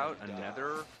hand out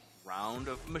another round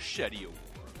of Machete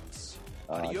Awards.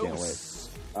 Adios. Can't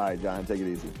wait. All right, John, take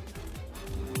it easy.